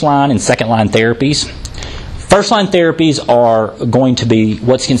first line and second line therapies. First-line therapies are going to be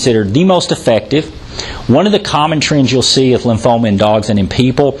what's considered the most effective. One of the common trends you'll see with lymphoma in dogs and in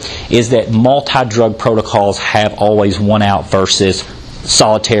people is that multi-drug protocols have always won out versus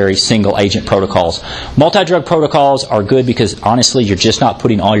solitary single-agent protocols. Multi-drug protocols are good because, honestly, you're just not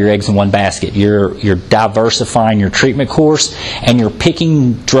putting all your eggs in one basket. You're diversifying your treatment course, and you're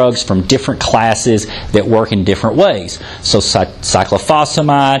picking drugs from different classes that work in different ways. So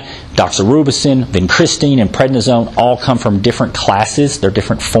cyclophosphamide, doxorubicin, vincristine, and prednisone all come from different classes. They're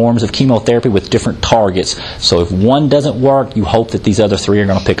different forms of chemotherapy with different targets. So if one doesn't work, you hope that these other three are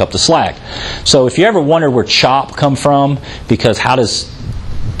going to pick up the slack. So if you ever wondered where CHOP come from, because how does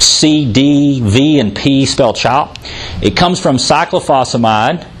C, D, V, and P spell CHOP? It comes from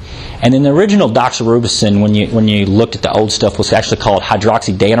cyclophosphamide, and then the original doxorubicin, when you looked at the old stuff, was actually called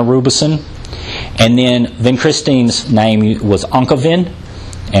hydroxydanirubicin, and then vincristin's name was Oncovin,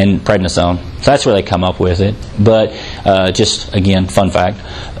 and prednisone. So that's where they come up with it. But just, again, fun fact.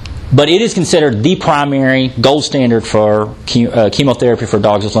 But it is considered the primary gold standard for chemotherapy for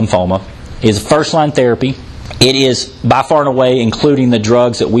dogs with lymphoma. It is first-line therapy. It is by far and away, including the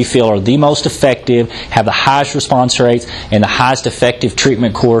drugs that we feel are the most effective, have the highest response rates, and the highest effective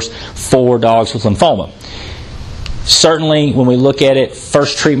treatment course for dogs with lymphoma. Certainly, when we look at it,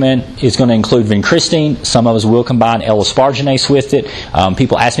 first treatment is going to include vincristine. Some of us will combine L-asparginase with it.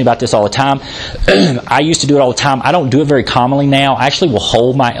 People ask me about this all the time. I used to do it all the time. I don't do it very commonly now. I actually will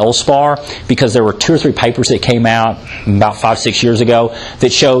hold my L-spar because there were 2 or 3 papers that came out about 5-6 years ago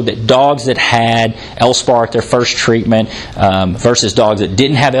that showed that dogs that had L-spar at their first treatment versus dogs that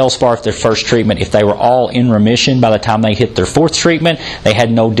didn't have L-spar at their first treatment, if they were all in remission by the time they hit their 4th treatment, they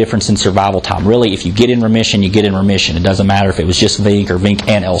had no difference in survival time. Really, if you get in remission, you get in remission. It doesn't matter if it was just Vinc or Vinc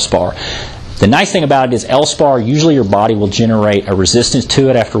and L-spar. The nice thing about it is L-spar, usually your body will generate a resistance to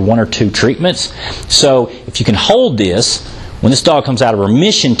it after 1 or 2 treatments. So if you can hold this, when this dog comes out of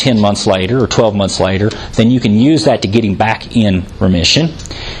remission 10 months later or 12 months later, then you can use that to get him back in remission.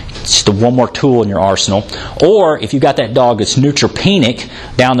 It's just one more tool in your arsenal. Or if you've got that dog that's neutropenic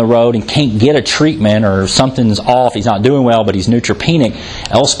down the road and can't get a treatment or something's off, he's not doing well but he's neutropenic,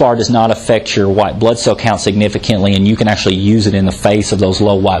 L-spar does not affect your white blood cell count significantly, and you can actually use it in the face of those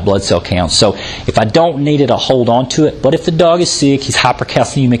low white blood cell counts. So if I don't need it, I'll hold on to it. But if the dog is sick, he's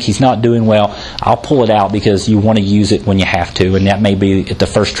hypercalcemic, he's not doing well, I'll pull it out because you want to use it when you have to, and that may be at the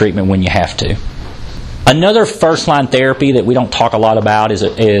first treatment when you have to. Another first-line therapy that we don't talk a lot about is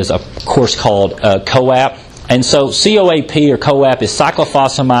a course called COAP. And so COAP or COAP is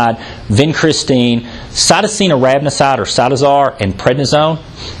cyclophosphamide, vincristine, cytosine arabnoside or cytosar, and prednisone.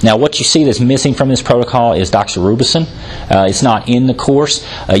 Now what you see that's missing from this protocol is doxorubicin. It's not in the course.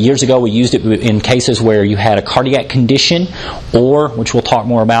 Years ago we used it in cases where you had a cardiac condition or, which we'll talk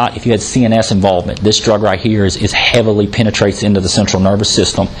more about, if you had CNS involvement. This drug right here is heavily penetrates into the central nervous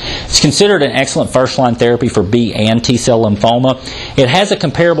system. It's considered an excellent first-line therapy for B and T-cell lymphoma. It has a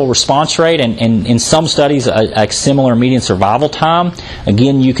comparable response rate and in some studies a similar median survival time.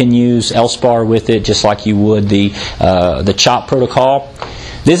 Again, you can use L-spar with it just like you would the CHOP protocol.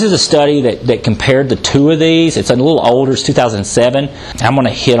 This is a study that compared the 2 of these. It's a little older, it's 2007. I'm going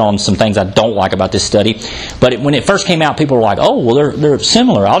to hit on some things I don't like about this study. But when it first came out, people were like, oh, well, they're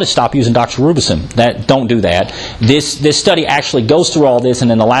similar. I'll just stop using doxorubicin. Don't do that. This study actually goes through all this, and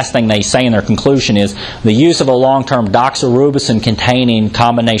then the last thing they say in their conclusion is the use of a long-term doxorubicin-containing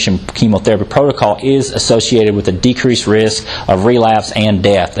combination chemotherapy protocol is associated with a decreased risk of relapse and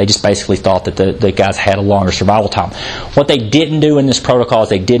death. They just basically thought that the guys had a longer survival time. What they didn't do in this protocol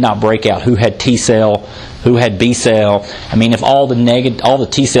is they did not break out who had T-cell, who had B-cell. I mean, if all the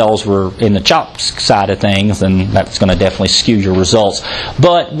T-cells were in the CHOP side of things, then that's going to definitely skew your results.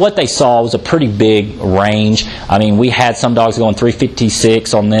 But what they saw was a pretty big range. I mean, we had some dogs going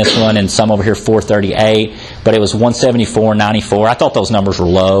 356 on this one and some over here 438, but it was 174, 94. I thought those numbers were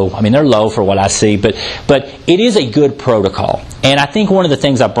low. I mean, they're low for what I see, but it is a good protocol. And I think one of the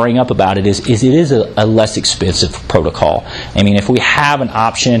things I bring up about it is it is a less expensive protocol. I mean, if we have an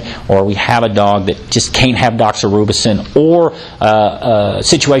option or we have a dog that just can't have doxorubicin, or a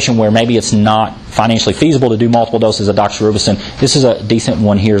situation where maybe it's not financially feasible to do multiple doses of doxorubicin, this is a decent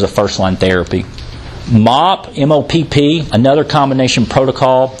one here as a first-line therapy. MOP, M-O-P-P, another combination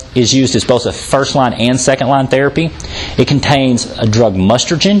protocol, is used as both a first-line and second-line therapy. It contains a drug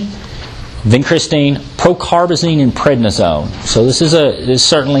mustargin, vincristine, procarbazine, and prednisone. So this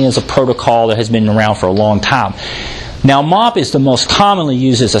certainly is a protocol that has been around for a long time. Now, MOP is the most commonly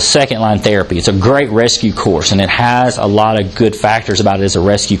used as a second-line therapy. It's a great rescue course, and it has a lot of good factors about it as a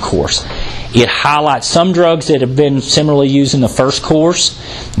rescue course. It highlights some drugs that have been similarly used in the first course,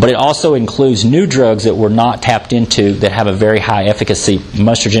 but it also includes new drugs that were not tapped into that have a very high efficacy.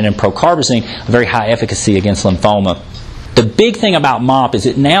 Mustargin and procarbazine, a very high efficacy against lymphoma. The big thing about MOP is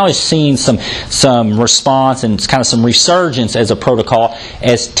it now is seeing some response and kind of some resurgence as a protocol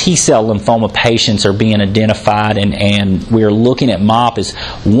as T-cell lymphoma patients are being identified, and we're looking at MOP as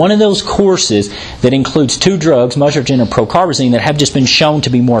one of those courses that includes 2 drugs, mustargin and procarbazine, that have just been shown to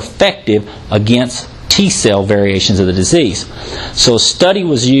be more effective against T-cell variations of the disease. So a study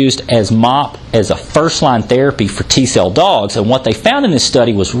was used as MOP as a first-line therapy for T-cell dogs, and what they found in this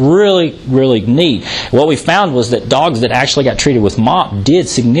study was really, really neat. What we found was that dogs that actually got treated with MOP did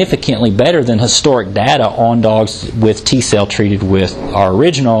significantly better than historic data on dogs with T-cell treated with our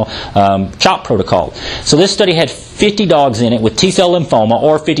original CHOP protocol. So this study had 50 dogs in it with T-cell lymphoma,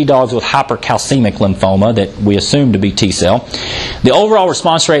 or 50 dogs with hypercalcemic lymphoma that we assume to be T-cell. The overall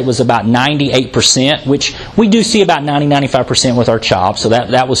response rate was about 98%, which we do see about 90-95% with our CHOP, so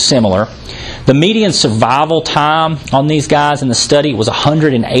that was similar. The median survival time on these guys in the study was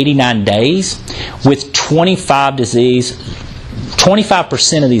 189 days, with 25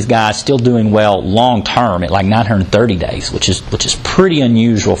 25% of these guys still doing well long term at like 930 days, which is pretty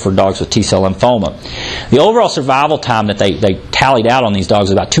unusual for dogs with T-cell lymphoma. The overall survival time that they tallied out on these dogs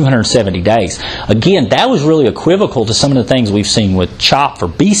is about 270 days. Again, that was really equivocal to some of the things we've seen with CHOP for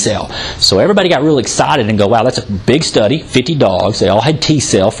B-cell. So everybody got really excited and go, wow, that's a big study, 50 dogs. They all had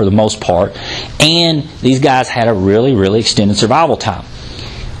T-cell for the most part, and these guys had a really, really extended survival time.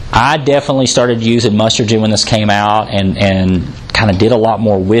 I definitely started using Mustrogen when this came out and kind of did a lot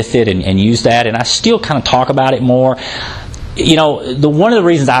more with it and used that, and I still kind of talk about it more. You know, one of the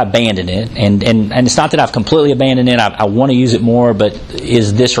reasons I abandoned it, and it's not that I've completely abandoned it, I want to use it more, but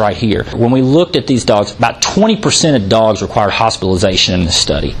is this right here. When we looked at these dogs, about 20% of dogs required hospitalization in this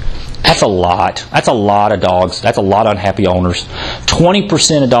study. That's a lot. That's a lot of dogs. That's a lot of unhappy owners.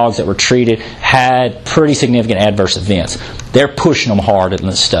 20% of dogs that were treated had pretty significant adverse events. They're pushing them hard in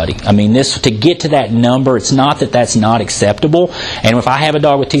this study. I mean, to get to that number, it's not that that's not acceptable. And if I have a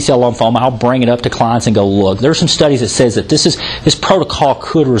dog with T-cell lymphoma, I'll bring it up to clients and go, look, there's some studies that says that this protocol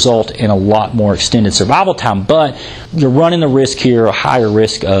could result in a lot more extended survival time, but you're running the risk here, a higher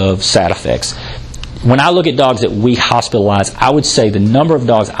risk of side effects. When I look at dogs that we hospitalize, I would say the number of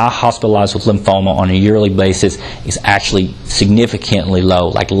dogs I hospitalize with lymphoma on a yearly basis is actually significantly low,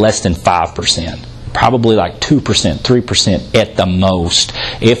 like less than 5%. Probably like 2%, 3% at the most,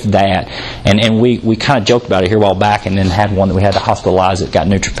 if that. And we kind of joked about it here a while back, and then had one that we had to hospitalize that got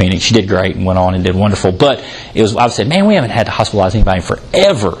neutropenic. She did great and went on and did wonderful. But I said, man, we haven't had to hospitalize anybody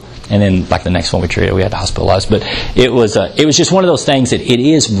forever. And then, like the next one we treated, we had to hospitalize. But it was just one of those things that it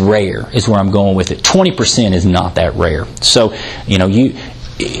is rare, is where I'm going with it. 20% is not that rare. So, you know,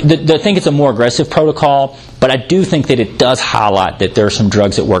 I think it's a more aggressive protocol, but I do think that it does highlight that there are some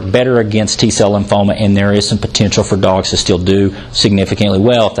drugs that work better against T-cell lymphoma, and there is some potential for dogs to still do significantly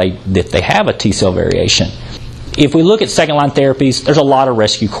well if they have a T-cell variation. If we look at second-line therapies, there's a lot of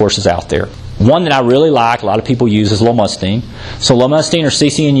rescue courses out there. One that I really like, a lot of people use, is lomustine. So lomustine or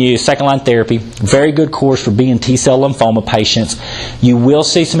CCNU, second-line therapy, very good course for B and T-cell lymphoma patients. You will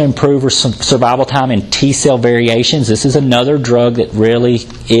see some improved survival time in T-cell variations. This is another drug that really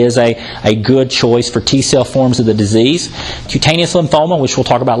is a good choice for T-cell forms of the disease. Cutaneous lymphoma, which we'll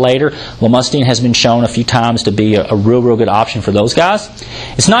talk about later, lomustine has been shown a few times to be a real good option for those guys.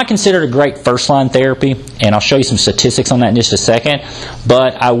 It's not considered a great first-line therapy, and I'll show you some statistics on that in just a second,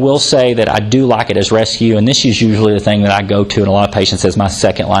 but I will say that I do like it as rescue, and this is usually the thing that I go to in a lot of patients as my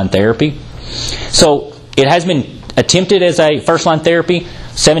second-line therapy. So it has been attempted as a first-line therapy,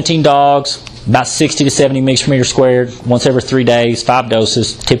 17 dogs, about 60 to 70 mg per meter squared, once every 3 days, 5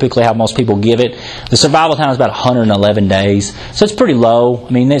 doses, typically how most people give it. The survival time is about 111 days, so it's pretty low.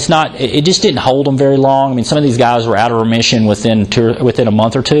 I mean, it just didn't hold them very long. I mean, some of these guys were out of remission within a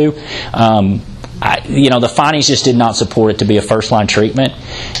month or two. The findings just did not support it to be a first-line treatment.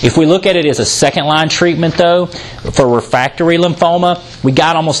 If we look at it as a second-line treatment, though, for refractory lymphoma, we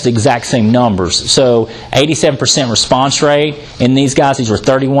got almost the exact same numbers. So 87% response rate in these guys. These were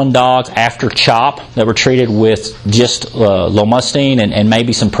 31 dogs after CHOP that were treated with just lomustine and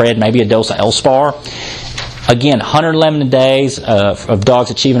maybe some pred, maybe a dose of Elspar. Again, 111 days of dogs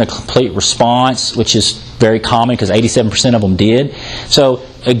achieving a complete response, which is very common because 87% of them did. So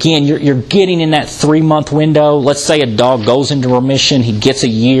again, you're getting in that 3-month window. Let's say a dog goes into remission, he gets a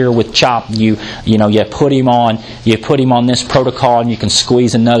year with CHOP. You put him on this protocol, and you can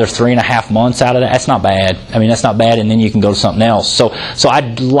squeeze another 3.5 months out of that. That's not bad. I mean, that's not bad, and then you can go to something else. So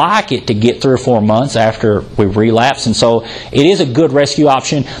I'd like it to get 3 or 4 months after we relapse, and so it is a good rescue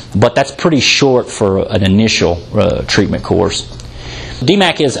option, but that's pretty short for an initial treatment course.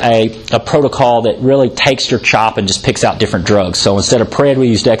 DMAC is a protocol that really takes your CHOP and just picks out different drugs. So instead of pred, we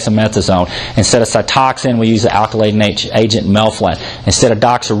use dexamethasone. Instead of cytoxin, we use the alkylating agent melphalan. Instead of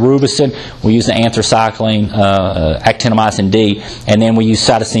doxorubicin, we use the anthracycline, actinomycin D, and then we use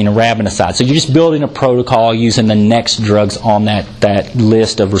cytosine and rabinicide. So you're just building a protocol using the next drugs on that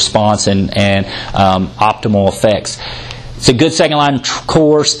list of response and optimal effects. It's a good second-line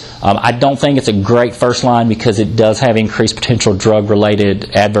course. I don't think it's a great first-line because it does have increased potential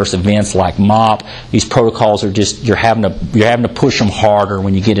drug-related adverse events like MOP. These protocols are just you're having to push them harder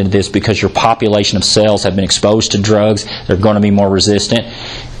when you get into this because your population of cells have been exposed to drugs. They're going to be more resistant.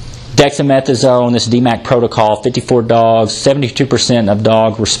 Dexamethasone, this DMAC protocol, 54 dogs, 72% of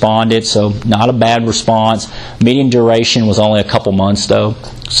dogs responded, so not a bad response. Median duration was only a couple months, though.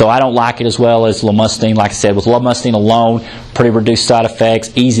 So I don't like it as well as lomustine. Like I said, with lomustine alone, pretty reduced side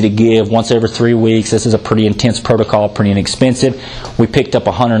effects, easy to give, once every 3 weeks. This is a pretty intense protocol, pretty inexpensive. We picked up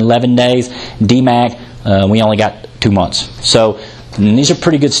 111 days. DMAC, we only got 2 months. So And these are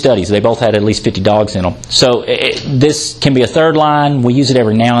pretty good studies. They both had at least 50 dogs in them. So this can be a third line. We use it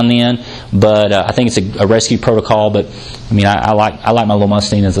every now and then, but I think it's a rescue protocol. But I mean, I like my little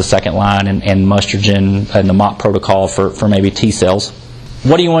Mustang as a second line, and Mustrogen and the MOP protocol for maybe T cells.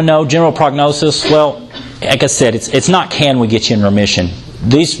 What do you want to know? General prognosis? Well, like I said, it's not can we get you in remission.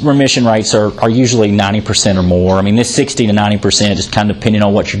 These remission rates are usually 90% or more. I mean, this 60 to 90%, just kind of depending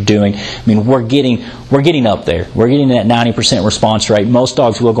on what you're doing. I mean, we're getting up there. We're getting that 90% response rate. Most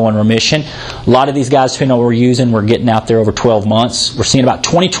dogs will go in remission. A lot of these guys, depending on what we're using, we're getting out there over 12 months. We're seeing about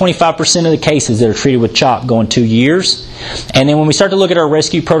 20-25% of the cases that are treated with CHOP going 2 years. And then when we start to look at our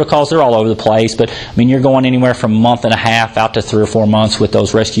rescue protocols, they're all over the place. But, I mean, you're going anywhere from a month and a half out to 3 or 4 months with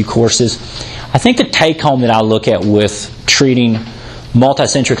those rescue courses. I think the take-home that I look at with treating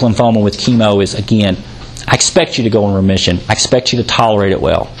multicentric lymphoma with chemo is, again, I expect you to go in remission. I expect you to tolerate it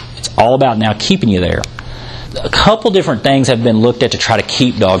well. It's all about now keeping you there. A couple different things have been looked at to try to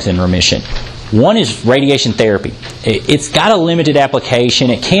keep dogs in remission. One is radiation therapy. It's got a limited application.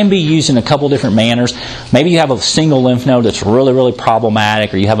 It can be used in a couple different manners. Maybe you have a single lymph node that's really, really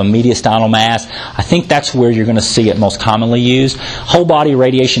problematic, or you have a mediastinal mass. I think that's where you're going to see it most commonly used. Whole body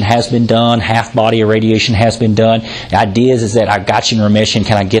irradiation has been done. Half body irradiation has been done. The idea is that I've got you in remission.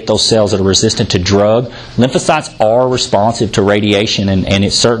 Can I get those cells that are resistant to drug? Lymphocytes are responsive to radiation, and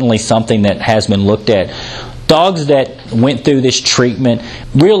it's certainly something that has been looked at. Dogs that went through this treatment,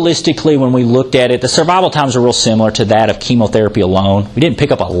 realistically, when we looked at it, the survival times are real similar to that of chemotherapy alone. We didn't pick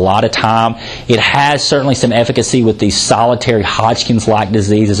up a lot of time. It has certainly some efficacy with these solitary Hodgkin's-like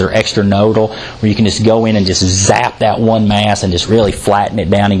diseases or extranodal, where you can just go in and just zap that one mass and just really flatten it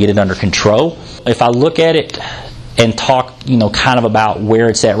down and get it under control. If I look at it and talk, kind of about where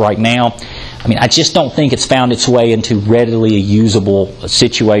it's at right now, I mean, I just don't think it's found its way into readily a usable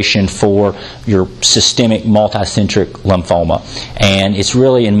situation for your systemic multicentric lymphoma. And it's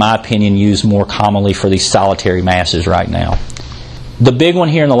really, in my opinion, used more commonly for these solitary masses right now. The big one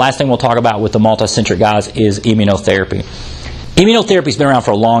here, and the last thing we'll talk about with the multicentric guys, is immunotherapy. Immunotherapy's been around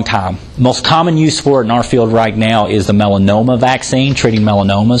for a long time. Most common use for it in our field right now is the melanoma vaccine, treating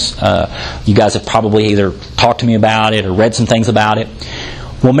melanomas. You guys have probably either talked to me about it or read some things about it.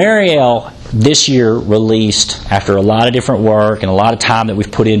 Well, Marielle this year released, after a lot of different work and a lot of time that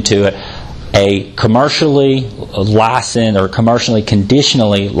we've put into it, a commercially licensed or commercially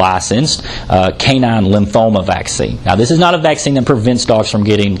conditionally licensed canine lymphoma vaccine. Now, this is not a vaccine that prevents dogs from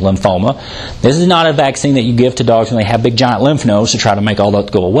getting lymphoma. This is not a vaccine that you give to dogs when they have big giant lymph nodes to try to make all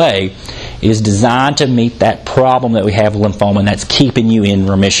that go away. It is designed to meet that problem that we have with lymphoma, and that's keeping you in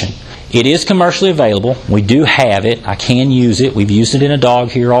remission. It is commercially available. We do have it. I can use it. We've used it in a dog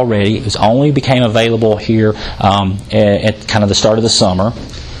here already. It only became available here at kind of the start of the summer.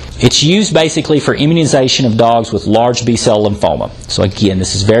 It's used basically for immunization of dogs with large B-cell lymphoma. So again,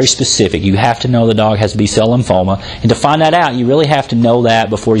 this is very specific. You have to know the dog has B-cell lymphoma. And to find that out, you really have to know that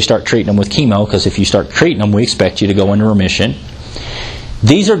before you start treating them with chemo, because if you start treating them, we expect you to go into remission.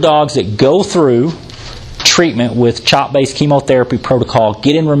 These are dogs that go through treatment with CHOP-based chemotherapy protocol,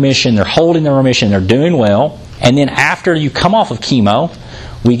 get in remission, they're holding their remission, they're doing well, and then after you come off of chemo,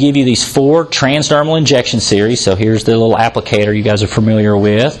 we give you these 4 transdermal injection series. So here's the little applicator you guys are familiar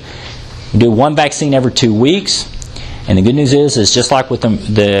with. We do 1 vaccine every 2 weeks, and the good news is just like with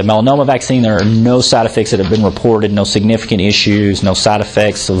the melanoma vaccine, there are no side effects that have been reported, no significant issues, no side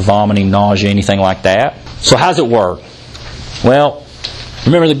effects of vomiting, nausea, anything like that. So how does it work? Well,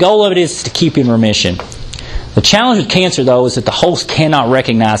 remember, the goal of it is to keep you in remission. The challenge with cancer, though, is that the host cannot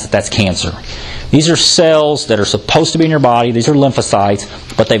recognize that that's cancer. These are cells that are supposed to be in your body. These are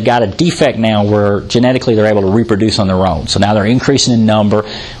lymphocytes, but they've got a defect now where genetically they're able to reproduce on their own. So now they're increasing in number,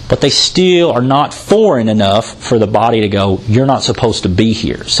 but they still are not foreign enough for the body to go, you're not supposed to be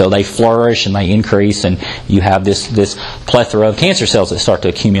here. So they flourish and they increase, and you have this plethora of cancer cells that start to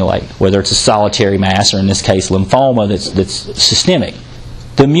accumulate, whether it's a solitary mass or, in this case, lymphoma that's systemic.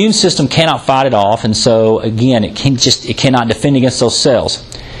 The immune system cannot fight it off, and so again, it cannot defend against those cells.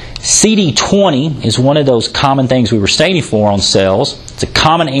 CD20 is one of those common things we were staining for on cells. It's a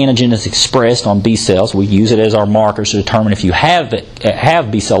common antigen that's expressed on B cells. We use it as our markers to determine if you have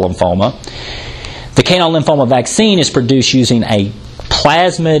B-cell lymphoma. The canine lymphoma vaccine is produced using a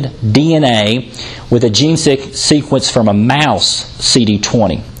plasmid DNA with a gene sequence from a mouse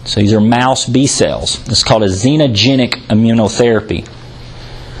CD20. So these are mouse B cells. It's called a xenogenic immunotherapy.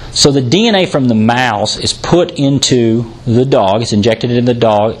 So the DNA from the mouse is put into the dog, it's injected into the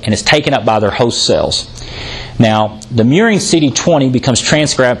dog, and it's taken up by their host cells. Now, the murine CD20 becomes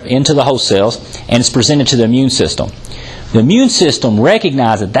transcribed into the host cells, and it's presented to the immune system. The immune system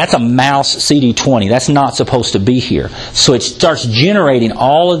recognizes that's a mouse CD20. That's not supposed to be here. So it starts generating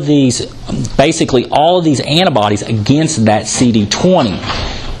all of these, basically all of these antibodies against that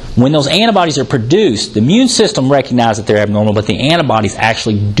CD20. When those antibodies are produced, the immune system recognizes that they're abnormal, but the antibodies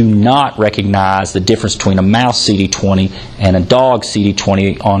actually do not recognize the difference between a mouse CD20 and a dog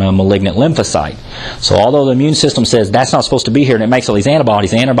CD20 on a malignant lymphocyte. So although the immune system says that's not supposed to be here and it makes all these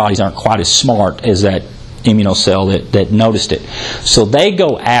antibodies, the antibodies aren't quite as smart as that immunocell that noticed it. So they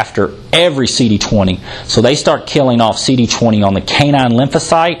go after every CD20. So they start killing off CD20 on the canine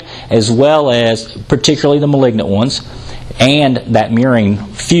lymphocyte as well as particularly the malignant ones, and that mirroring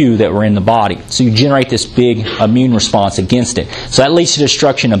few that were in the body. So you generate this big immune response against it. So that leads to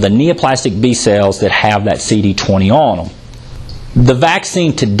destruction of the neoplastic B cells that have that CD20 on them. The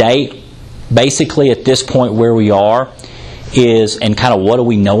vaccine to date, basically at this point where we are, is, and kind of what do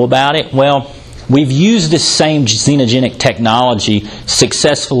we know about it? Well, we've used this same xenogenic technology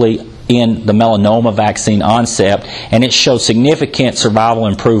successfully in the melanoma vaccine oncept, and it showed significant survival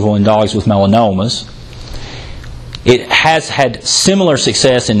improvement in dogs with melanomas. It has had similar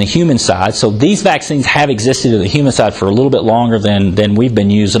success in the human side, so these vaccines have existed in the human side for a little bit longer than we've been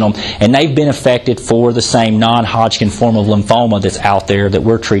using them, and they've been effective for the same non-Hodgkin form of lymphoma that's out there that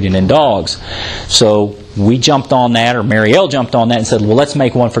we're treating in dogs. So we jumped on that, or Marielle jumped on that and said, well, let's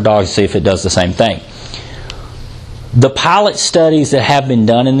make one for dogs and see if it does the same thing. The pilot studies that have been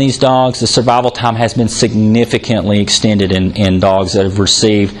done in these dogs, the survival time has been significantly extended in dogs that have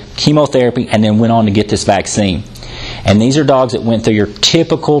received chemotherapy and then went on to get this vaccine. And these are dogs that went through your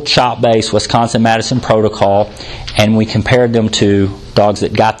typical CHOP-based Wisconsin-Madison protocol, and we compared them to dogs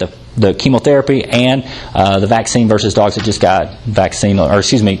that got the chemotherapy and the vaccine versus dogs that just got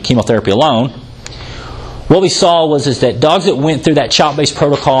chemotherapy alone. What we saw was that dogs that went through that CHOP-based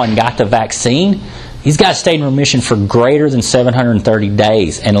protocol and got the vaccine, these guys stayed in remission for greater than 730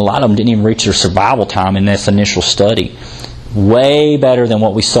 days, and a lot of them didn't even reach their survival time in this initial study. Way better than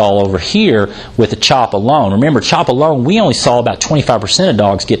what we saw over here with the CHOP alone. Remember, CHOP alone, we only saw about 25% of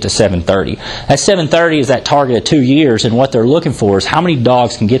dogs get to 730. That 730 is that target of 2 years, and what they're looking for is how many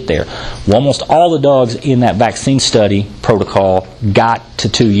dogs can get there. Well, almost all the dogs in that vaccine study protocol got to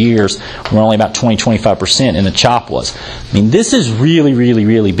 2 years, where only about 20-25% in the CHOP was. I mean, this is really, really,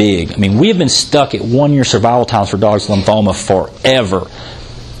 really big. I mean, we have been stuck at 1 year survival times for dogs with lymphoma forever.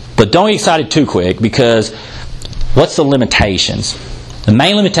 But don't get excited too quick, because what's the limitations? The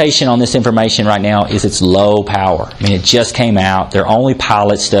main limitation on this information right now is its low power. I mean, it just came out. They're only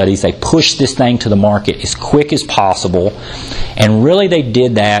pilot studies. They pushed this thing to the market as quick as possible. And really they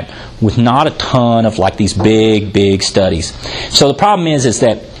did that with not a ton of like these big studies. So the problem is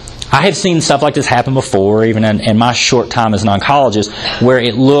that I have seen stuff like this happen before, even in my short time as an oncologist, where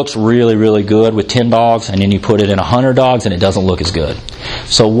it looks really, really good with 10 dogs, and then you put it in 100 dogs and it doesn't look as good.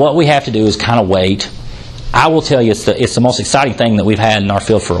 So what we have to do is kind of wait. I will tell you, it's the most exciting thing that we've had in our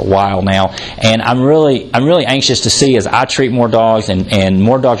field for a while now, and I'm really anxious to see, as I treat more dogs and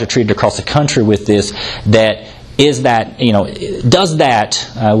more dogs are treated across the country with this, does that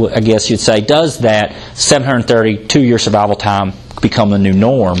 730 2-year survival time become the new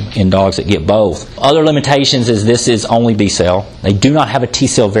norm in dogs that get both? Other limitations is this is only B cell. They do not have a T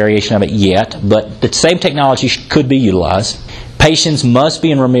cell variation of it yet, but the same technology could be utilized. Patients must be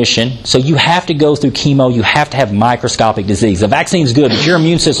in remission, so you have to go through chemo. You have to have microscopic disease. The vaccine's good, but your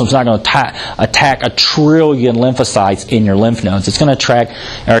immune system's not going to attack 1 trillion lymphocytes in your lymph nodes. It's going to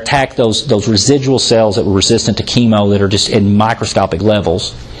attack those residual cells that were resistant to chemo that are just in microscopic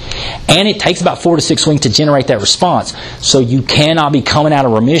levels. And it takes about 4 to 6 weeks to generate that response. So you cannot be coming out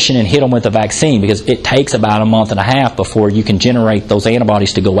of remission and hit them with a vaccine, because it takes about 1.5 months before you can generate those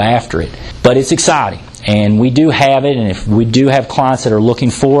antibodies to go after it. But it's exciting. And we do have it, and if we do have clients that are looking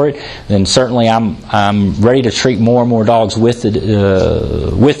for it, then certainly I'm ready to treat more and more dogs with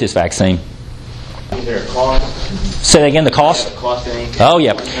this vaccine. Is there a cost? Say that again, the cost? Oh,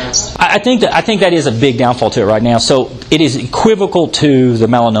 yeah. I think that is a big downfall to it right now. So it is equivocal to the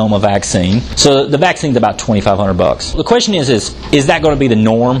melanoma vaccine. So the vaccine's about $2,500. The question is that going to be the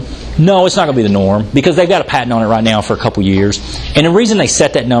norm? No, it's not going to be the norm, because they've got a patent on it right now for a couple years. And the reason they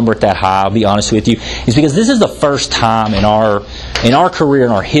set that number at that high, I'll be honest with you, is because this is the first time in our career,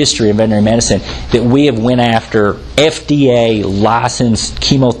 in our history of veterinary medicine, that we have went after FDA licensed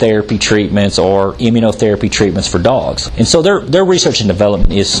chemotherapy treatments or immunotherapy treatments for dogs. And so their research and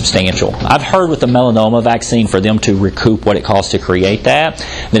development is substantial. I've heard with the melanoma vaccine, for them to recoup what it costs to create that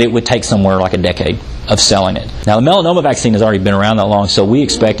it would take somewhere like a decade. of selling it. Now, the melanoma vaccine has already been around that long, so we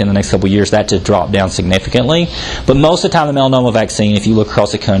expect in the next couple of years that to drop down significantly. But most of the time, the melanoma vaccine, if you look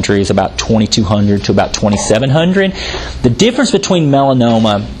across the country, is about 2,200 to about 2,700. The difference between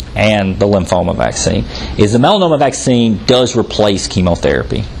melanoma and the lymphoma vaccine is the melanoma vaccine does replace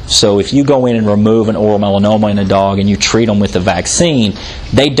chemotherapy. So if you go in and remove an oral melanoma in a dog and you treat them with the vaccine,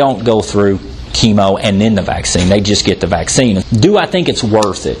 they don't go through chemo and then the vaccine. They just get the vaccine. Do I think it's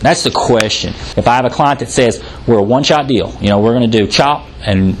worth it? That's the question. If I have a client that says, we're a one-shot deal, we're going to do CHOP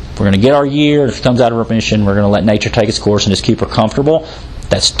and we're going to get our year, if it comes out of remission, we're going to let nature take its course and just keep her comfortable,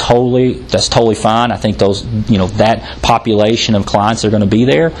 that's totally fine. I think those, that population of clients are going to be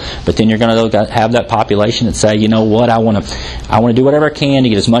there. But then you're going to have that population that say, you know what, I want to do whatever I can to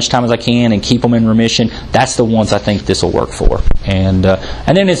get as much time as I can and keep them in remission. That's the ones I think this will work for. And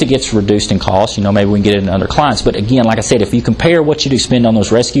then as it gets reduced in cost, maybe we can get it in other clients. But again, like I said, if you compare what you do spend on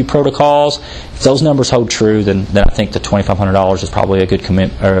those rescue protocols, if those numbers hold true, then I think the $2,500 is probably a good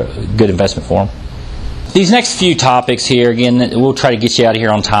good investment for them. These next few topics here, again, we'll try to get you out of here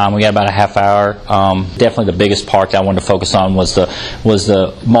on time. We got about a half hour. Definitely the biggest part that I wanted to focus on was the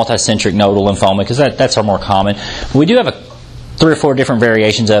multicentric nodal lymphoma, because that's our more common. We do have 3 or 4 different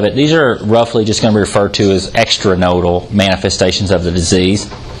variations of it. These are roughly just going to be referred to as extranodal manifestations of the disease.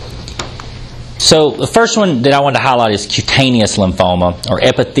 So the first one that I wanted to highlight is cutaneous lymphoma, or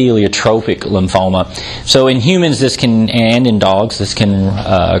epitheliotropic lymphoma. So in humans and in dogs, this can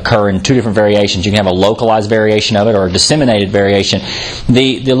occur in 2 different variations. You can have a localized variation of it or a disseminated variation.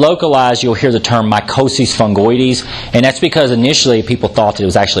 The localized, you'll hear the term mycosis fungoides, and that's because initially people thought that it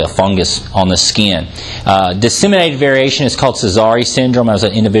was actually a fungus on the skin. Disseminated variation is called Sézary syndrome, as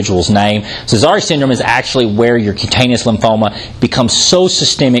an individual's name. Sézary syndrome is actually where your cutaneous lymphoma becomes so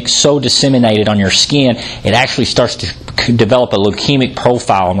systemic, so disseminated on your skin, it actually starts to develop a leukemic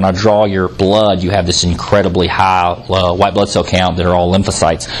profile. And when I draw your blood, you have this incredibly high white blood cell count that are all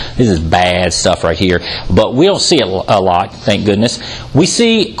lymphocytes. This is bad stuff right here. But we don't see it a lot, thank goodness. We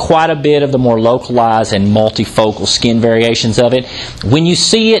see quite a bit of the more localized and multifocal skin variations of it. When you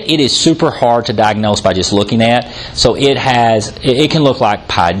see it, it is super hard to diagnose by just looking at. So it can look like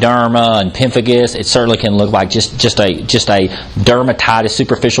pyoderma and pemphigus. It certainly can look like just a dermatitis,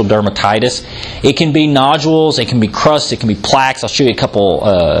 superficial dermatitis. It can be nodules, it can be crusts, it can be plaques. I'll show you a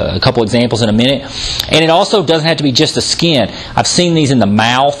couple examples in a minute. And it also doesn't have to be just the skin. I've seen these in the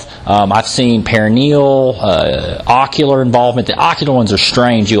mouth. I've seen perineal, ocular involvement. The ocular ones are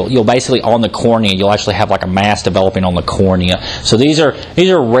strange. You'll basically, on the cornea, you'll actually have like a mass developing on the cornea. So these are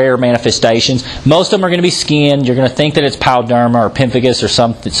rare manifestations. Most of them are going to be skin. You're going to think that it's pyoderma or pemphigus or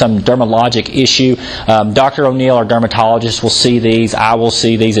some dermatologic issue. Dr. O'Neill, our dermatologist, will see these. I will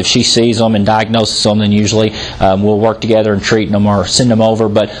see these. If she sees them and diagnoses them, then usually we'll work together and treat them or send them over.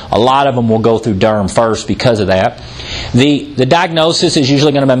 But a lot of them will go through derm first because of that. The diagnosis is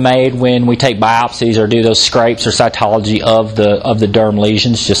usually going to be made when we take biopsies or do those scrapes or cytology of the derm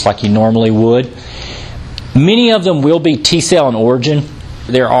lesions, just like you normally would. Many of them will be T-cell in origin.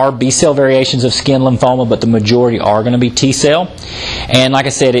 There are B-cell variations of skin lymphoma, but the majority are going to be T-cell. And like I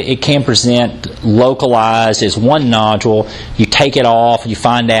said, it can present localized as one nodule. You take it off, you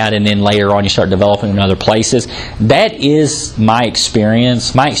find out, and then later on you start developing in other places. That is my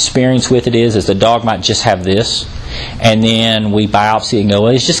experience. My experience with it is the dog might just have this, and then we biopsy and go,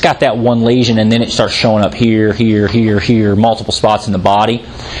 well, it's just got that one lesion, and then it starts showing up here, multiple spots in the body.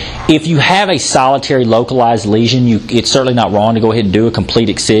 If you have a solitary localized lesion, it's certainly not wrong to go ahead and do a complete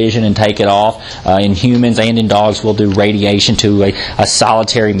excision and take it off. In humans and in dogs, we'll do radiation to a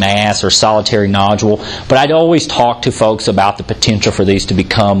solitary mass or solitary nodule. But I'd always talk to folks about the potential for these to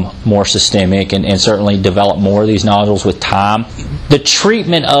become more systemic and certainly develop more of these nodules with time. The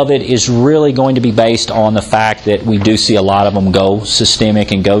treatment of it is really going to be based on the fact that we do see a lot of them go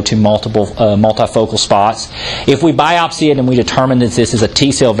systemic and go to multifocal spots. If we biopsy it and we determine that this is a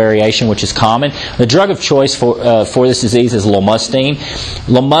T-cell variation, which is common, the drug of choice for this disease is lomustine.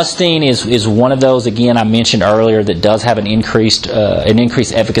 Lomustine is one of those, again, I mentioned earlier, that does have an increased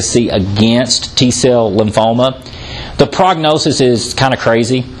efficacy against T-cell lymphoma. The prognosis is kind of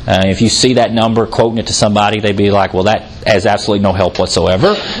crazy. If you see that number, quoting it to somebody, they'd be like, well, that has absolutely no help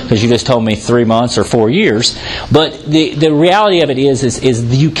whatsoever, because you just told me 3 months or 4 years. But the reality of it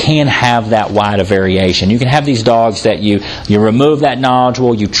is you can have that wide a variation. You can have these dogs that you remove that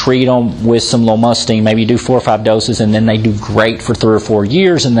nodule, you treat them with some lomustine, maybe you do 4 or 5 doses, and then they do great for 3 or 4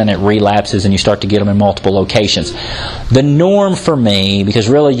 years, and then it relapses and you start to get them in multiple locations. The norm for me, because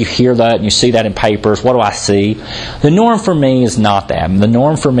really you hear that and you see that in papers, what do I see? The norm for me is not that. The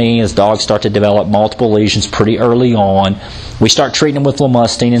norm for me is dogs start to develop multiple lesions pretty early on, 1. We start treating them with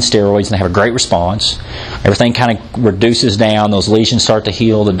lomustine and steroids, and they have a great response. Everything kind of reduces down. Those lesions start to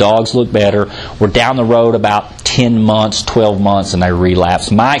heal. The dogs look better. We're down the road about 10 months, 12 months, and they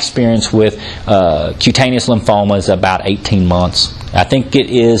relapse. My experience with cutaneous lymphoma is about 18 months. I think it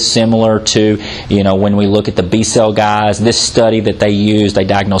is similar to, when we look at the B-cell guys. This study that they use, they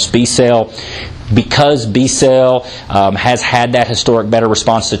diagnosed B-cell. Because B-cell has had that historic better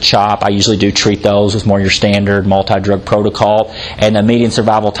response to CHOP, I usually do treat those with more your standard multi-drug protocol. And the median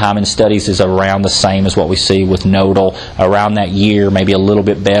survival time in studies is around the same as what we see with nodal, around that year, maybe a little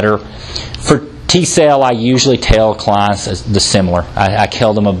bit better. For T-cell, I usually tell clients the similar. I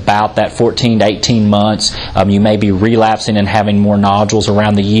tell them about that 14 to 18 months. You may be relapsing and having more nodules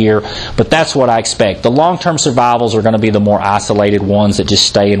around the year, but that's what I expect. The long-term survivals are going to be the more isolated ones that just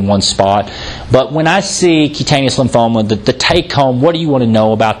stay in one spot. But when I see cutaneous lymphoma, the take-home, what do you want to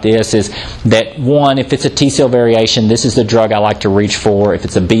know about this is that, one, if it's a T-cell variation, this is the drug I like to reach for. If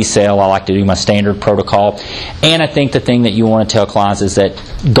it's a B-cell, I like to do my standard protocol. And I think the thing that you want to tell clients is that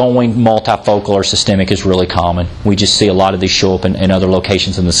going multifocal or systemic is really common. We just see a lot of these show up in other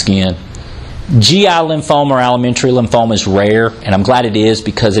locations in the skin. GI lymphoma or alimentary lymphoma is rare, and I'm glad it is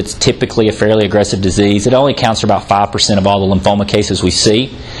because it's typically a fairly aggressive disease. It only accounts for about 5% of all the lymphoma cases we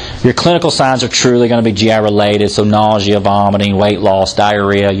see. Your clinical signs are truly going to be GI related, so nausea, vomiting, weight loss,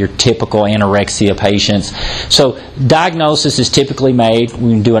 diarrhea, your typical anorexia patients. So diagnosis is typically made.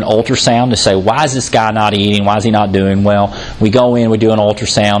 We can do an ultrasound to say, why is this guy not eating? Why is he not doing well? We go in, we do an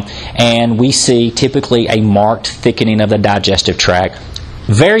ultrasound, and we see typically a marked thickening of the digestive tract.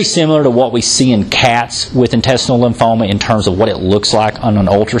 Very similar to what we see in cats with intestinal lymphoma in terms of what it looks like on an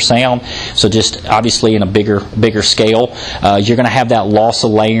ultrasound. So just obviously in a bigger scale. You're going to have that loss of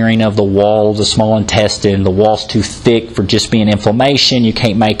layering of the wall of the small intestine. The wall's too thick for just being inflammation. You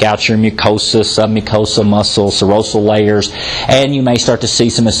can't make out your mucosa, submucosa, muscle, serosal layers. And you may start to see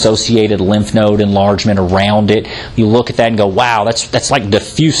some associated lymph node enlargement around it. You look at that and go, wow, that's like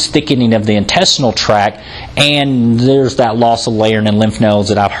diffuse thickening of the intestinal tract. And there's that loss of layering and lymph nodes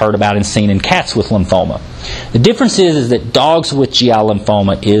that I've heard about and seen in cats with lymphoma. The difference is that dogs with GI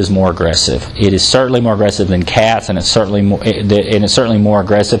lymphoma is more aggressive. It is certainly more aggressive than cats, and it's certainly more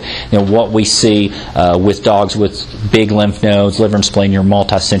aggressive than what we see with dogs with big lymph nodes, liver and spleen, your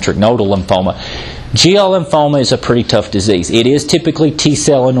multicentric nodal lymphoma. GI lymphoma is a pretty tough disease. It is typically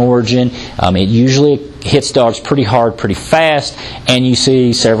T-cell in origin. It usually hits dogs pretty hard, pretty fast, and you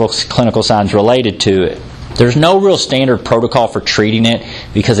see several clinical signs related to it. There's no real standard protocol for treating it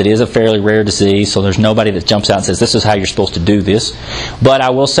because it is a fairly rare disease, so there's nobody that jumps out and says this is how you're supposed to do this. But I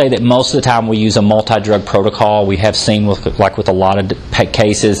will say that most of the time we use a multi-drug protocol. We have seen with a lot of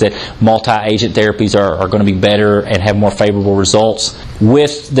cases that multi-agent therapies are going to be better and have more favorable results.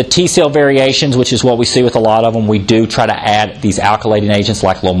 With the T-cell variations, which is what we see with a lot of them, we do try to add these alkylating agents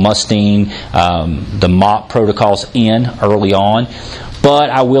like lomustine, the MOP protocols in early on.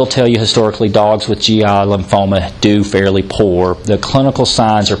 But I will tell you, historically, dogs with GI lymphoma do fairly poor. The clinical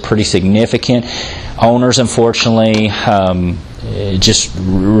signs are pretty significant. Owners, unfortunately, just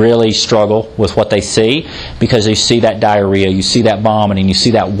really struggle with what they see because you see that diarrhea, you see that vomiting, you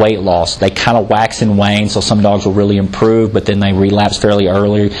see that weight loss. They kind of wax and wane, so some dogs will really improve, but then they relapse fairly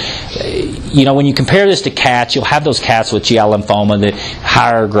early. When you compare this to cats, you'll have those cats with GI lymphoma that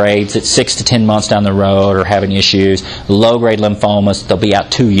higher grades at 6 to 10 months down the road are having issues. Low-grade lymphomas, they'll be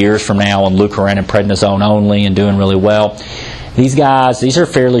out 2 years from now on Leukeran and prednisone only and doing really well. These guys, these are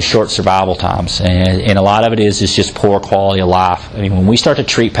fairly short survival times, and a lot of it is just poor quality of life. I mean, when we start to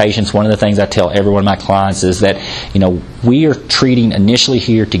treat patients, one of the things I tell every one of my clients is that, we are treating initially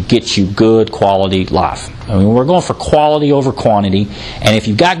here to get you good quality life. I mean, we're going for quality over quantity, and if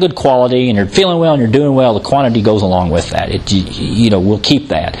you've got good quality and you're feeling well and you're doing well, the quantity goes along with that. We'll keep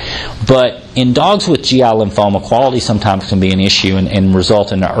that. But in dogs with GI lymphoma, quality sometimes can be an issue and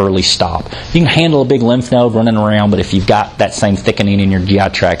result in an early stop. You can handle a big lymph node running around, but if you've got that same thickening in your GI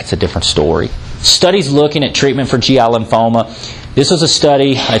tract, it's a different story. Studies looking at treatment for GI lymphoma. This was a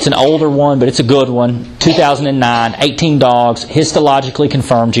study, it's an older one, but it's a good one, 2009, 18 dogs, histologically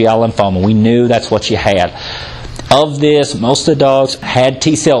confirmed GI lymphoma. We knew that's what you had. Of this, most of the dogs had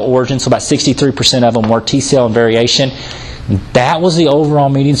T-cell origin, so about 63% of them were T-cell in variation. That was the overall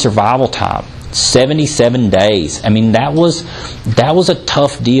median survival time. 77 days. I mean, that was a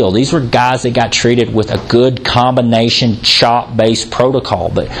tough deal. These were guys that got treated with a good combination CHOP-based protocol,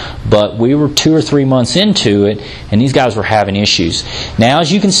 but we were 2 or 3 months into it, and these guys were having issues. Now,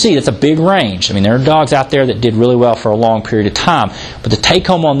 as you can see, that's a big range. I mean, there are dogs out there that did really well for a long period of time, but the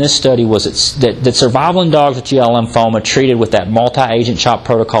take-home on this study was that survival in dogs with GL lymphoma treated with that multi-agent CHOP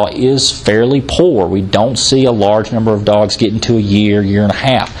protocol is fairly poor. We don't see a large number of dogs getting to a year, year and a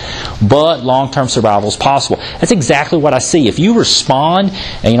half, but long-term survival is possible. That's exactly what I see. If you respond,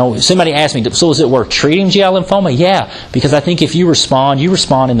 and somebody asked me, so is it worth treating GL lymphoma? Yeah, because I think if you respond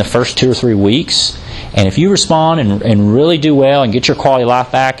in the first 2 or 3 weeks, and if you respond and really do well and get your quality of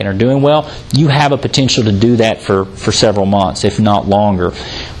life back and are doing well, you have a potential to do that for several months, if not longer.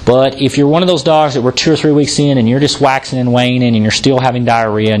 But if you're one of those dogs that we're 2 or 3 weeks in and you're just waxing and waning and you're still having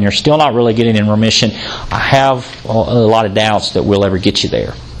diarrhea and you're still not really getting in remission, I have a lot of doubts that we'll ever get you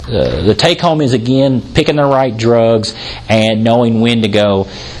there. The take-home is, again, picking the right drugs and knowing when to go.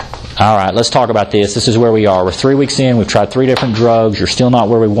 All right, let's talk about this. This is where we are. We're 3 weeks in. We've tried 3 different drugs. You're still not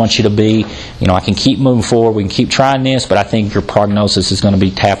where we want you to be. I can keep moving forward. We can keep trying this, but I think your prognosis is going to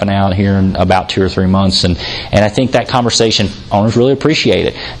be tapping out here in about 2 or 3 months. And I think that conversation, owners really appreciate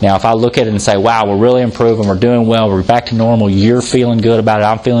it. Now, if I look at it and say, wow, we're really improving, we're doing well, we're back to normal, you're feeling good about it,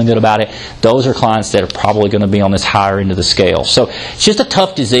 I'm feeling good about it, those are clients that are probably going to be on this higher end of the scale. So it's just a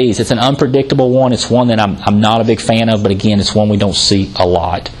tough disease. It's an unpredictable one. It's one that I'm not a big fan of, but again, it's one we don't see a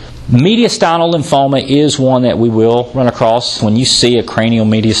lot. Mediastinal lymphoma is one that we will run across. When you see a cranial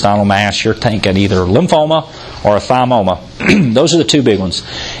mediastinal mass, you're thinking either lymphoma or a thymoma. Those are the 2 big ones.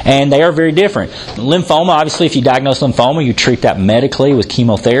 And they are very different. Lymphoma, obviously, if you diagnose lymphoma, you treat that medically with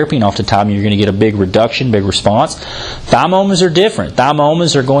chemotherapy, and oftentimes you're going to get a big reduction, big response. Thymomas are different.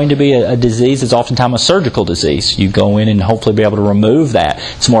 Thymomas are going to be a disease that's oftentimes a surgical disease. You go in and hopefully be able to remove that.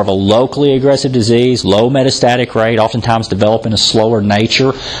 It's more of a locally aggressive disease, low metastatic rate, oftentimes develop in a slower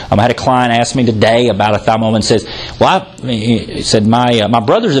nature. I had a client ask me today about a thymoma and says, he said, my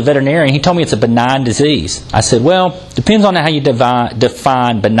brother's a veterinarian. He told me it's a benign disease. I said, well, depends on how you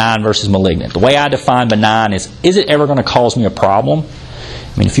define benign versus malignant. The way I define benign is it ever going to cause me a problem?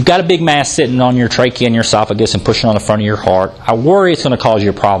 I mean, if you've got a big mass sitting on your trachea and your esophagus and pushing on the front of your heart, I worry it's going to cause you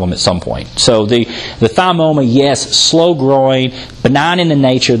a problem at some point. So the thymoma, yes, slow growing, benign in the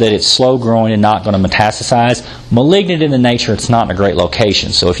nature that it's slow growing and not going to metastasize. Malignant in the nature it's not in a great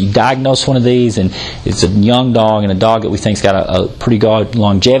location. So if you diagnose one of these and it's a young dog and a dog that we think's got a pretty good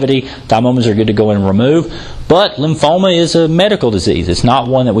longevity, thymomas are good to go in and remove. But lymphoma is a medical disease. It's not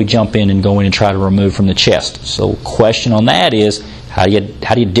one that we jump in and go in and try to remove from the chest. So the question on that is, how do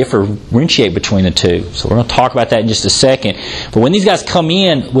you differentiate between the 2? So we're going to talk about that in just a second. But when these guys come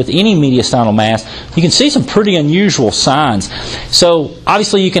in with any mediastinal mass, you can see some pretty unusual signs. So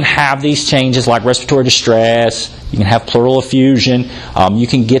obviously you can have these changes like respiratory distress. You can have pleural effusion. You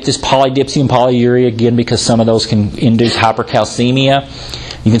can get this polydipsia and polyuria, again, because some of those can induce hypercalcemia.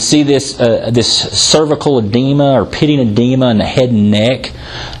 You can see this cervical edema or pitting edema in the head and neck.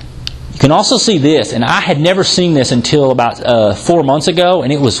 You can also see this, and I had never seen this until about 4 months ago,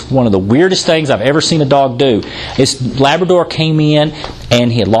 and it was one of the weirdest things I've ever seen a dog do. This Labrador came in,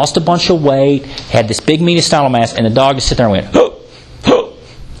 and he had lost a bunch of weight, had this big mediastinal mass, and the dog just sit there and went, "Ho, ho,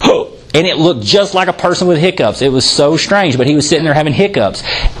 ho," and it looked just like a person with hiccups. It was so strange, but he was sitting there having hiccups,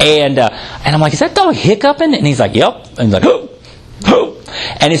 and I'm like, "Is that dog hiccuping?" And he's like, "Yep," and he's like, "Ho, ho."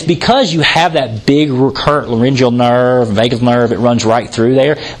 And it's because you have that big recurrent laryngeal nerve, vagus nerve, it runs right through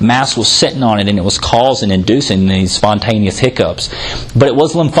there. Mass was sitting on it and it was causing, inducing these spontaneous hiccups. But it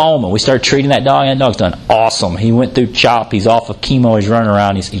was lymphoma. We started treating that dog and that dog's done awesome. He went through CHOP, he's off of chemo, he's running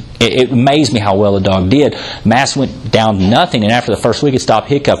around. It amazed me how well the dog did. Mass went down to nothing, and after the first week it stopped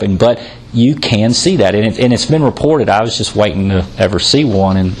hiccuping. But you can see that, and it's been reported. I was just waiting to ever see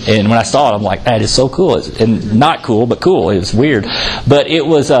one, and when I saw it, I'm like, that is so cool. And not cool, but cool. It was weird, but it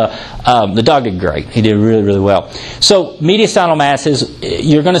was. The dog did great. He did really, really well. So mediastinal masses,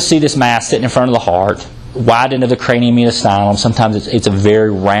 you're going to see this mass sitting in front of the heart, wide into the cranium mediastinum. Sometimes it's a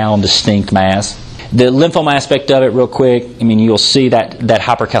very round, distinct mass. The lymphoma aspect of it, real quick, I mean, you'll see that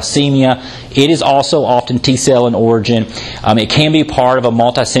hypercalcemia. It is also often T-cell in origin. It can be part of a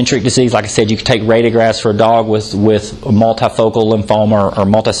multicentric disease. Like I said, you can take radiographs for a dog with multifocal lymphoma or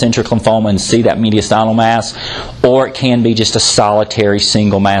multicentric lymphoma and see that mediastinal mass, or it can be just a solitary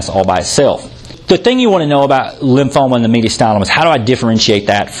single mass all by itself. The thing you want to know about lymphoma and the mediastinum is, how do I differentiate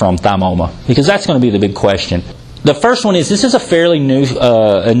that from thymoma? Because that's going to be the big question. The first one is, this is a fairly new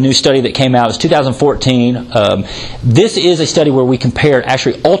study that came out. It's 2014. This is a study where we compared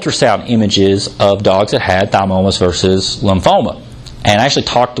actually ultrasound images of dogs that had thymomas versus lymphoma. And I actually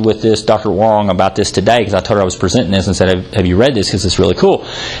talked with this Dr. Wong about this today because I told her I was presenting this and said, have you read this because it's really cool.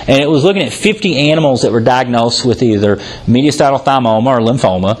 And it was looking at 50 animals that were diagnosed with either mediastinal thymoma or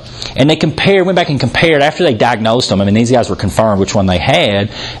lymphoma. And they went back and compared after they diagnosed them. I mean, these guys were confirmed which one they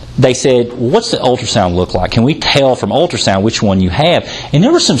had. They said, what's the ultrasound look like? Can we tell from ultrasound which one you have? And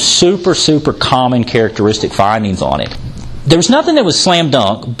there were some super, super common characteristic findings on it. There was nothing that was slam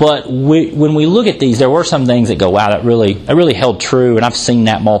dunk, but when we look at these, there were some things that go, wow, that really held true, and I've seen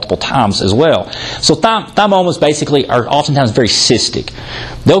that multiple times as well. So thymomas basically are oftentimes very cystic.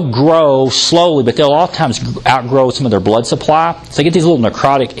 They'll grow slowly, but they'll oftentimes outgrow some of their blood supply. So you get these little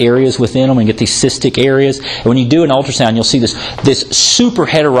necrotic areas within them and get these cystic areas. And when you do an ultrasound, you'll see this super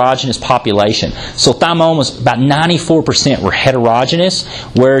heterogeneous population. So thymomas, about 94% were heterogeneous,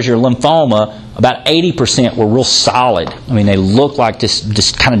 whereas your lymphoma, about 80% were real solid. I mean, they look like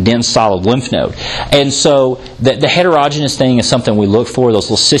this kind of dense, solid lymph node. And so the heterogeneous thing is something we look for. Those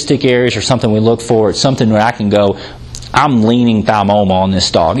little cystic areas are something we look for. It's something where I can go, I'm leaning thymoma on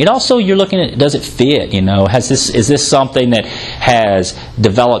this dog. And also, you're looking at, does it fit? You know, is this something that has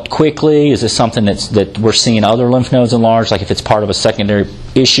developed quickly? Is this something that we're seeing other lymph nodes enlarge, like if it's part of a secondary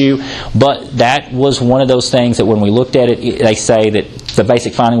issue? But that was one of those things that when we looked at it, they say that the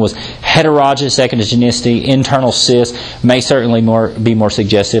basic finding was heterogeneous echogenicity, internal cysts may certainly be more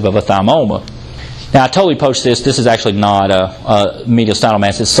suggestive of a thymoma. Now, I totally poached this. This is actually not a mediastinal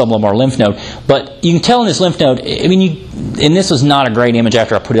mass. It's sublumbal lymph node. But you can tell in this lymph node, I mean, and this was not a great image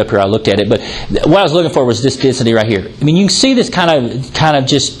after I put it up here. I looked at it. But what I was looking for was this density right here. I mean, you can see this kind of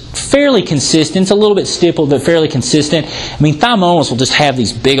just fairly consistent. It's a little bit stippled, but fairly consistent. I mean, thymomas will just have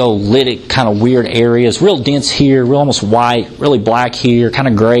these big old lytic kind of weird areas, real dense here, real almost white, really black here, kind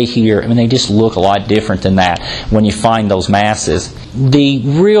of gray here. I mean, they just look a lot different than that when you find those masses. The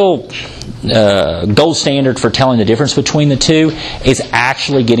real gold standard for telling the difference between the two is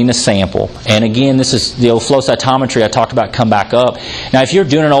actually getting a sample. And again, this is the old flow cytometry I talked about come back up. Now, if you're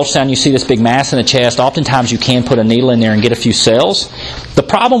doing an ultrasound and you see this big mass in the chest, oftentimes you can put a needle in there and get a few cells. The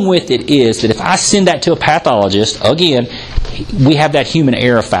problem with it is that if I send that to a pathologist, again, we have that human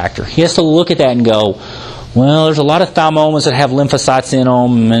error factor. He has to look at that and go, well, there's a lot of thymomas that have lymphocytes in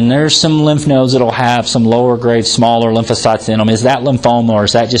them, and there's some lymph nodes that will have some lower grade, smaller lymphocytes in them. Is that lymphoma or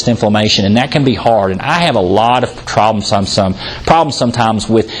is that just inflammation? And that can be hard. And I have a lot of problems sometimes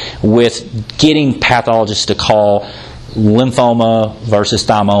with getting pathologists to call lymphoma versus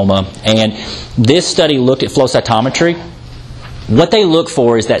thymoma. And this study looked at flow cytometry. What they look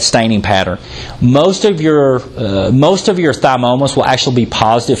for is that staining pattern. Most of your thymomas will actually be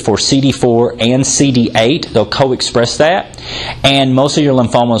positive for CD4 and CD8. They'll co-express that. And most of your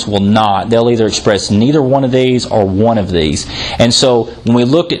lymphomas will not. They'll either express neither one of these or one of these. And so when we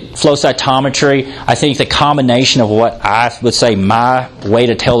looked at flow cytometry, I think the combination of what I would say my way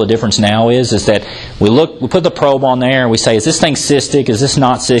to tell the difference now is that we put the probe on there and we say, is this thing cystic? Is this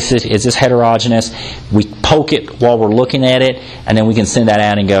not cystic? Is this heterogeneous? We poke it while we're looking at it, and then we can send that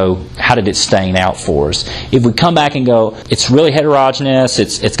out and go, how did it stain out for us? If we come back and go, it's really heterogeneous,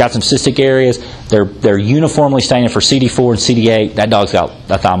 it's got some cystic areas, they're uniformly staining for CD4 and CD8, that dog's got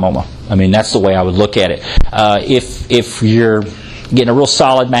a thymoma. I mean, that's the way I would look at it. If you're getting a real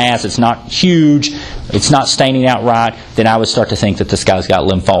solid mass, it's not huge, it's not staining out right, then I would start to think that this guy's got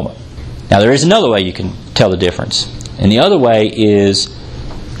lymphoma. Now, there is another way you can tell the difference. And the other way is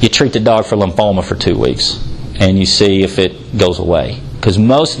you treat the dog for lymphoma for 2 weeks and you see if it goes away. Because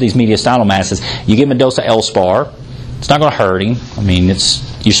most of these mediastinal masses, you give him a dose of L-spar, it's not going to hurt him. I mean, you're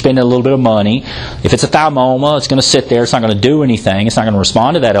spending a little bit of money. If it's a thymoma, it's going to sit there. It's not going to do anything. It's not going to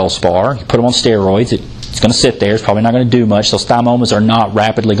respond to that L-spar. You put them on steroids. It's going to sit there. It's probably not going to do much. Those thymomas are not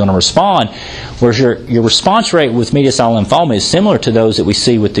rapidly going to respond. Whereas your response rate with mediastinal lymphoma is similar to those that we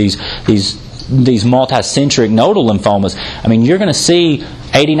see with these multicentric nodal lymphomas. I mean, you're going to see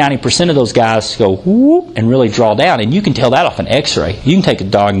 80-90% of those guys go whoop and really draw down, and you can tell that off an x-ray. You can take a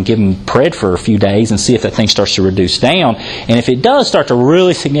dog and give him pred for a few days and see if that thing starts to reduce down. And if it does start to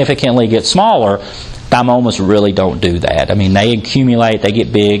really significantly get smaller, thymomas really don't do that. I mean, they accumulate, they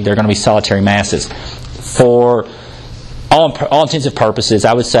get big, they're going to be solitary masses. For all intents and purposes,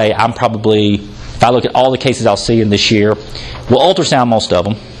 I would say I'm probably, if I look at all the cases I'll see in this year, we'll ultrasound most of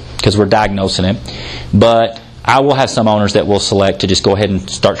them because we're diagnosing it. But I will have some owners that will select to just go ahead and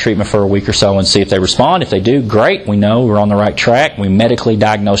start treatment for a week or so and see if they respond. If they do, great. We know we're on the right track. We medically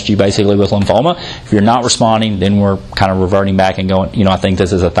diagnosed you basically with lymphoma. If you're not responding, then we're kind of reverting back and going, I think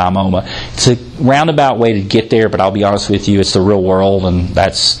this is a thymoma. It's roundabout way to get there, but I'll be honest with you, it's the real world, and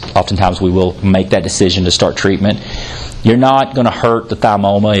that's oftentimes we will make that decision to start treatment. You're not going to hurt the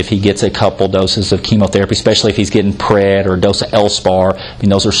thymoma if he gets a couple doses of chemotherapy, especially if he's getting PRED or a dose of Elspar. I mean,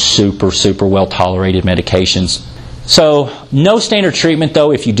 those are super, super well-tolerated medications. So, no standard treatment,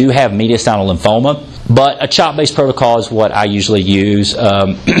 though, if you do have mediastinal lymphoma. But a CHOP-based protocol is what I usually use,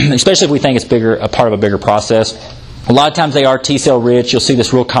 especially if we think it's a part of a bigger process. A lot of times they are T-cell rich. You'll see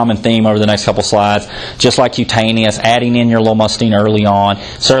this real common theme over the next couple slides. Just like cutaneous, adding in your lomustine early on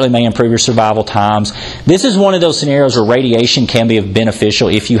certainly may improve your survival times. This is one of those scenarios where radiation can be beneficial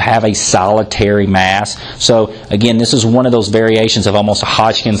if you have a solitary mass. So again, this is one of those variations of almost a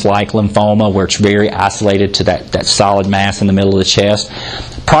Hodgkin's-like lymphoma where it's very isolated to that solid mass in the middle of the chest.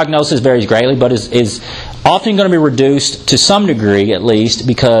 Prognosis varies greatly, but is often going to be reduced to some degree, at least,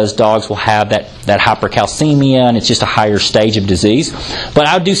 because dogs will have that hypercalcemia, and it's just a higher stage of disease. But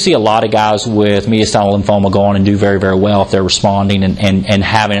I do see a lot of guys with mediastinal lymphoma go on and do very, very well if they're responding and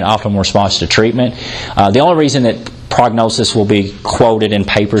having an optimal response to treatment. The only reason that prognosis will be quoted in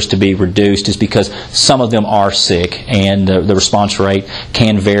papers to be reduced is because some of them are sick, and the response rate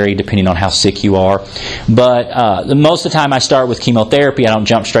can vary depending on how sick you are. But most of the time I start with chemotherapy. I don't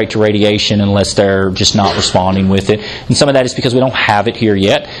jump straight to radiation unless they're just not responding with it. And some of that is because we don't have it here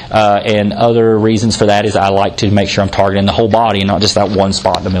yet. And other reasons for that is I like to make sure I'm targeting the whole body and not just that one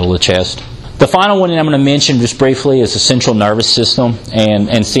spot in the middle of the chest. The final one that I'm going to mention just briefly is the central nervous system and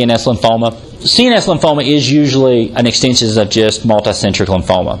CNS lymphoma. CNS lymphoma is usually an extension of just multicentric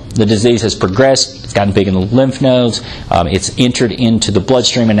lymphoma. The disease has progressed, it's gotten big in the lymph nodes, it's entered into the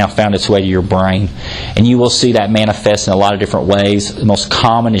bloodstream and now found its way to your brain. And you will see that manifest in a lot of different ways. The most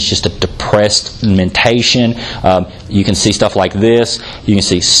common is just a depressed mentation. You can see stuff like this. You can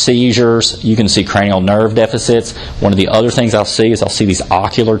see seizures. You can see cranial nerve deficits. One of the other things I'll see is I'll see these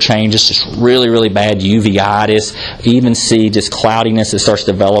ocular changes, just really, really bad uveitis. Even see just cloudiness that starts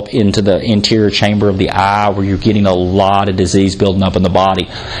to develop into the interior chamber of the eye where you're getting a lot of disease building up in the body.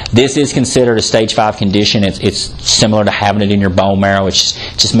 This is considered a stage 5 condition. It's similar to having it in your bone marrow. It's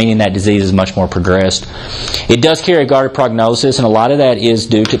just meaning that disease is much more progressed. It does carry a guarded prognosis, and a lot of that is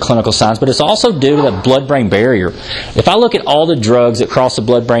due to clinical signs, but it's also due to the blood-brain barrier. If I look at all the drugs that cross the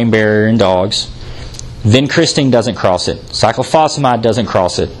blood-brain barrier in dogs, vincristine doesn't cross it, cyclophosphamide doesn't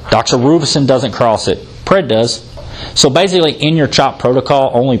cross it, doxorubicin doesn't cross it, PRED does. So basically, in your CHOP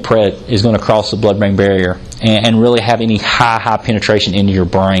protocol, only PRED is going to cross the blood-brain barrier and really have any high penetration into your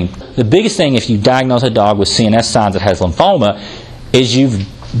brain. The biggest thing if you diagnose a dog with CNS signs that has lymphoma is you've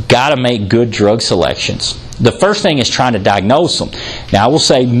got to make good drug selections. The first thing is trying to diagnose them. Now, I will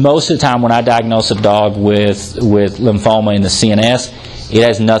say most of the time when I diagnose a dog with lymphoma in the CNS, it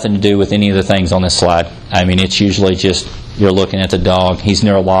has nothing to do with any of the things on this slide. I mean, it's usually just you're looking at the dog, he's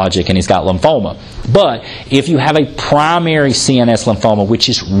neurologic, and he's got lymphoma. But if you have a primary CNS lymphoma, which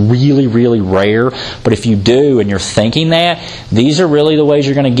is really, really rare, but if you do and you're thinking that, these are really the ways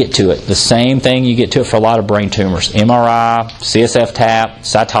you're going to get to it. The same thing you get to it for a lot of brain tumors. MRI, CSF tap,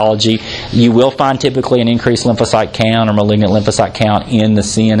 cytology. You will find typically an increased lymphocyte count or malignant lymphocyte count in the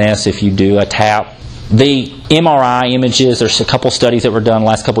CNS if you do a tap. The MRI images, there's a couple studies that were done the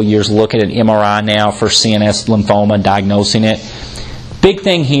last couple of years looking at MRI now for CNS lymphoma, diagnosing it. Big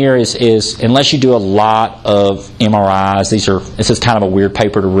thing here is unless you do a lot of MRIs, this is kind of a weird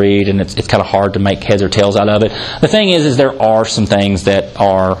paper to read, and it's kind of hard to make heads or tails out of it. The thing is there are some things that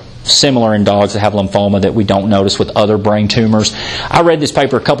are similar in dogs that have lymphoma that we don't notice with other brain tumors. I read this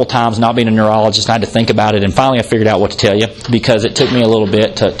paper a couple times, not being a neurologist, I had to think about it, and finally I figured out what to tell you because it took me a little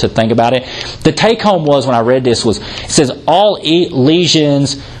bit to think about it. The take home was, when I read this, was it says all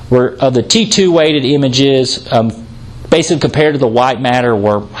lesions were of the T2 weighted images, basically compared to the white matter,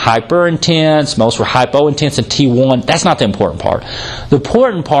 were hyper-intense, most were hypo-intense, and T1. That's not the important part. The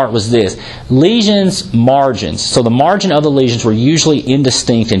important part was this. Lesions margins. So the margin of the lesions were usually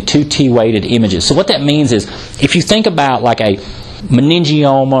indistinct in 2T weighted images. So what that means is, if you think about like a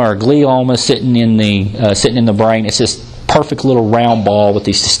meningioma or glioma sitting in the brain, it's this perfect little round ball with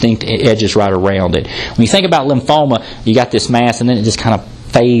these distinct edges right around it. When you think about lymphoma, you got this mass and then it just kind of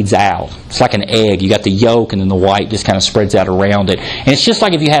fades out. It's like an egg. You got the yolk and then the white just kind of spreads out around it. And it's just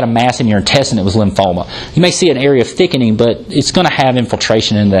like if you had a mass in your intestine that was lymphoma. You may see an area of thickening, but it's going to have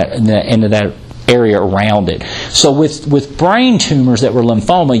infiltration into that area around it. So with brain tumors that were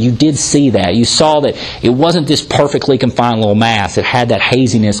lymphoma, you did see that. You saw that it wasn't this perfectly confined little mass. It had that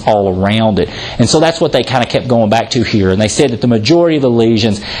haziness all around it. And so that's what they kind of kept going back to here. And they said that the majority of the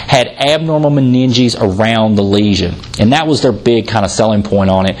lesions had abnormal meninges around the lesion. And that was their big kind of selling point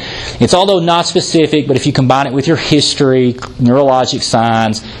on it. It's although not specific, but if you combine it with your history, neurologic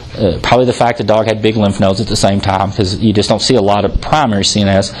signs, probably the fact the dog had big lymph nodes at the same time, because you just don't see a lot of primary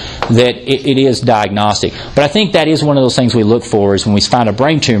CNS, that it is diagnostic. But I think that is one of those things we look for is when we find a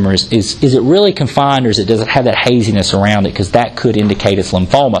brain tumor, is it really confined, or does it have that haziness around it, because that could indicate it's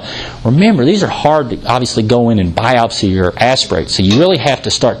lymphoma. Remember, these are hard to obviously go in and biopsy or aspirate, so you really have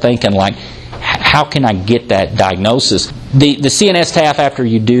to start thinking like, how can I get that diagnosis? The CNS staff, after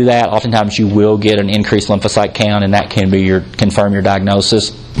you do that, oftentimes you will get an increased lymphocyte count, and that can be confirm your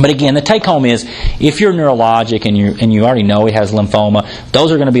diagnosis. But again, the take home is, if you're neurologic and you already know he has lymphoma,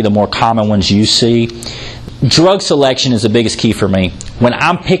 those are going to be the more common ones you see. Drug selection is the biggest key for me. When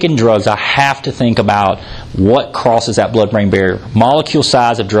I'm picking drugs, I have to think about what crosses that blood-brain barrier. Molecule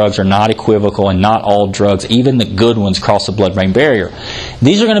size of drugs are not equivocal, and not all drugs, even the good ones, cross the blood-brain barrier.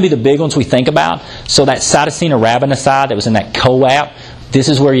 These are going to be the big ones we think about. So that cytosine arabinoside that was in that CoAP, this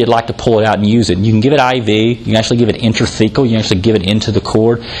is where you'd like to pull it out and use it. You can give it IV. You can actually give it intrathecal. You can actually give it into the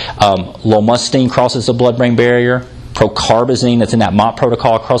cord. Lomustine crosses the blood-brain barrier. Procarbazine, that's in that MOP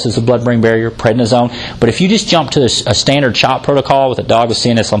protocol, crosses the blood-brain barrier. Prednisone. But if you just jump to a standard CHOP protocol with a dog with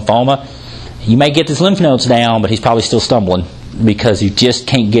CNS lymphoma, you may get his lymph nodes down, but he's probably still stumbling, because you just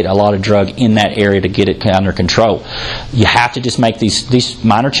can't get a lot of drug in that area to get it under control. You have to just make these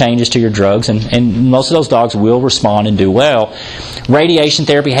minor changes to your drugs, and most of those dogs will respond and do well. Radiation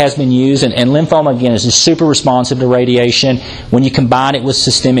therapy has been used, and lymphoma, again, is just super responsive to radiation. When you combine it with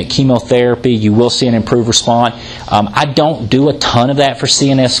systemic chemotherapy, you will see an improved response. I don't do a ton of that for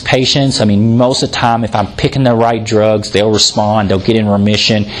CNS patients. I mean, most of the time, if I'm picking the right drugs, they'll respond, they'll get in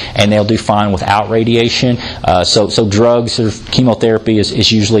remission, and they'll do fine without radiation. So drugs or chemotherapy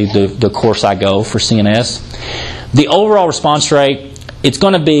is usually the course I go for CNS. The overall response rate, it's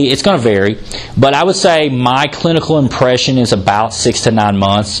going to vary, but I would say my clinical impression is about 6 to 9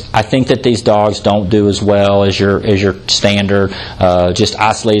 months. I think that these dogs don't do as well as your standard, just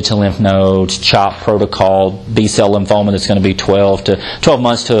isolated to lymph nodes, CHOP protocol, B-cell lymphoma that's going to be 12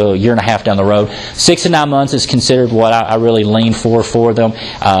 months to a year and a half down the road. 6 to 9 months is considered what I really lean for them.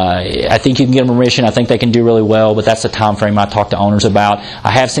 I think you can get them in remission. I think they can do really well, but that's the time frame I talk to owners about. I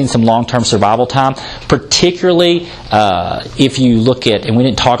have seen some long-term survival time, particularly if you look at, and we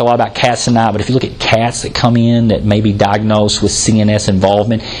didn't talk a lot about cats tonight, but if you look at cats that come in that may be diagnosed with CNS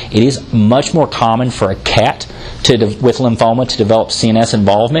involvement, it is much more common for a cat with lymphoma to develop CNS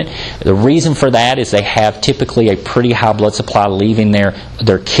involvement. The reason for that is they have typically a pretty high blood supply leaving their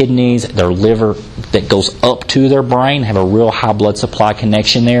kidneys, their liver, that goes up to their brain, have a real high blood supply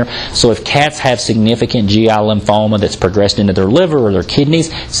connection there. So if cats have significant GI lymphoma that's progressed into their liver or their kidneys,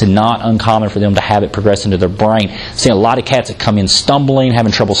 it's not uncommon for them to have it progress into their brain. I've seen a lot of cats that come in stumbling,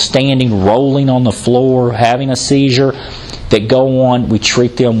 having trouble standing, rolling on the floor, having a seizure, that go on. We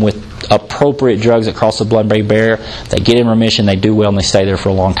treat them with appropriate drugs that cross the blood-brain barrier. They get in remission, they do well, and they stay there for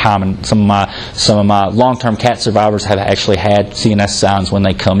a long time. And some of my long-term cat survivors have actually had CNS signs when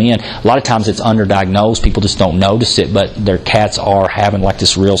they come in. A lot of times it's underdiagnosed. People just don't notice it, but their cats are having like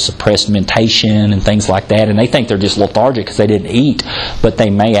this real suppressed mentation and things like that, and they think they're just lethargic because they didn't eat, but they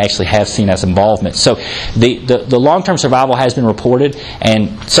may actually have CNS involvement. So the long-term survival has been reported,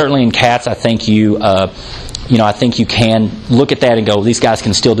 and certainly in cats, I think I think you can look at that and go, these guys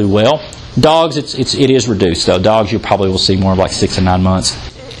can still do well. Dogs, it is reduced, though. Dogs, you probably will see more of like 6 to 9 months.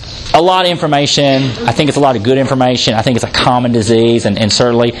 A lot of information. I think it's a lot of good information. I think it's a common disease, and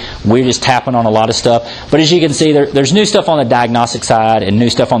certainly we're just tapping on a lot of stuff. But as you can see, there's new stuff on the diagnostic side and new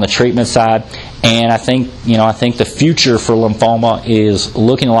stuff on the treatment side. And I think the future for lymphoma is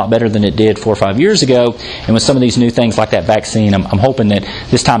looking a lot better than it did 4 or 5 years ago. And with some of these new things like that vaccine, I'm hoping that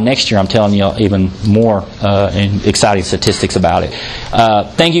this time next year I'm telling you even more exciting statistics about it.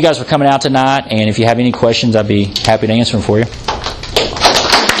 Thank you guys for coming out tonight. And if you have any questions, I'd be happy to answer them for you.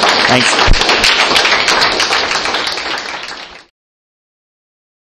 Thanks.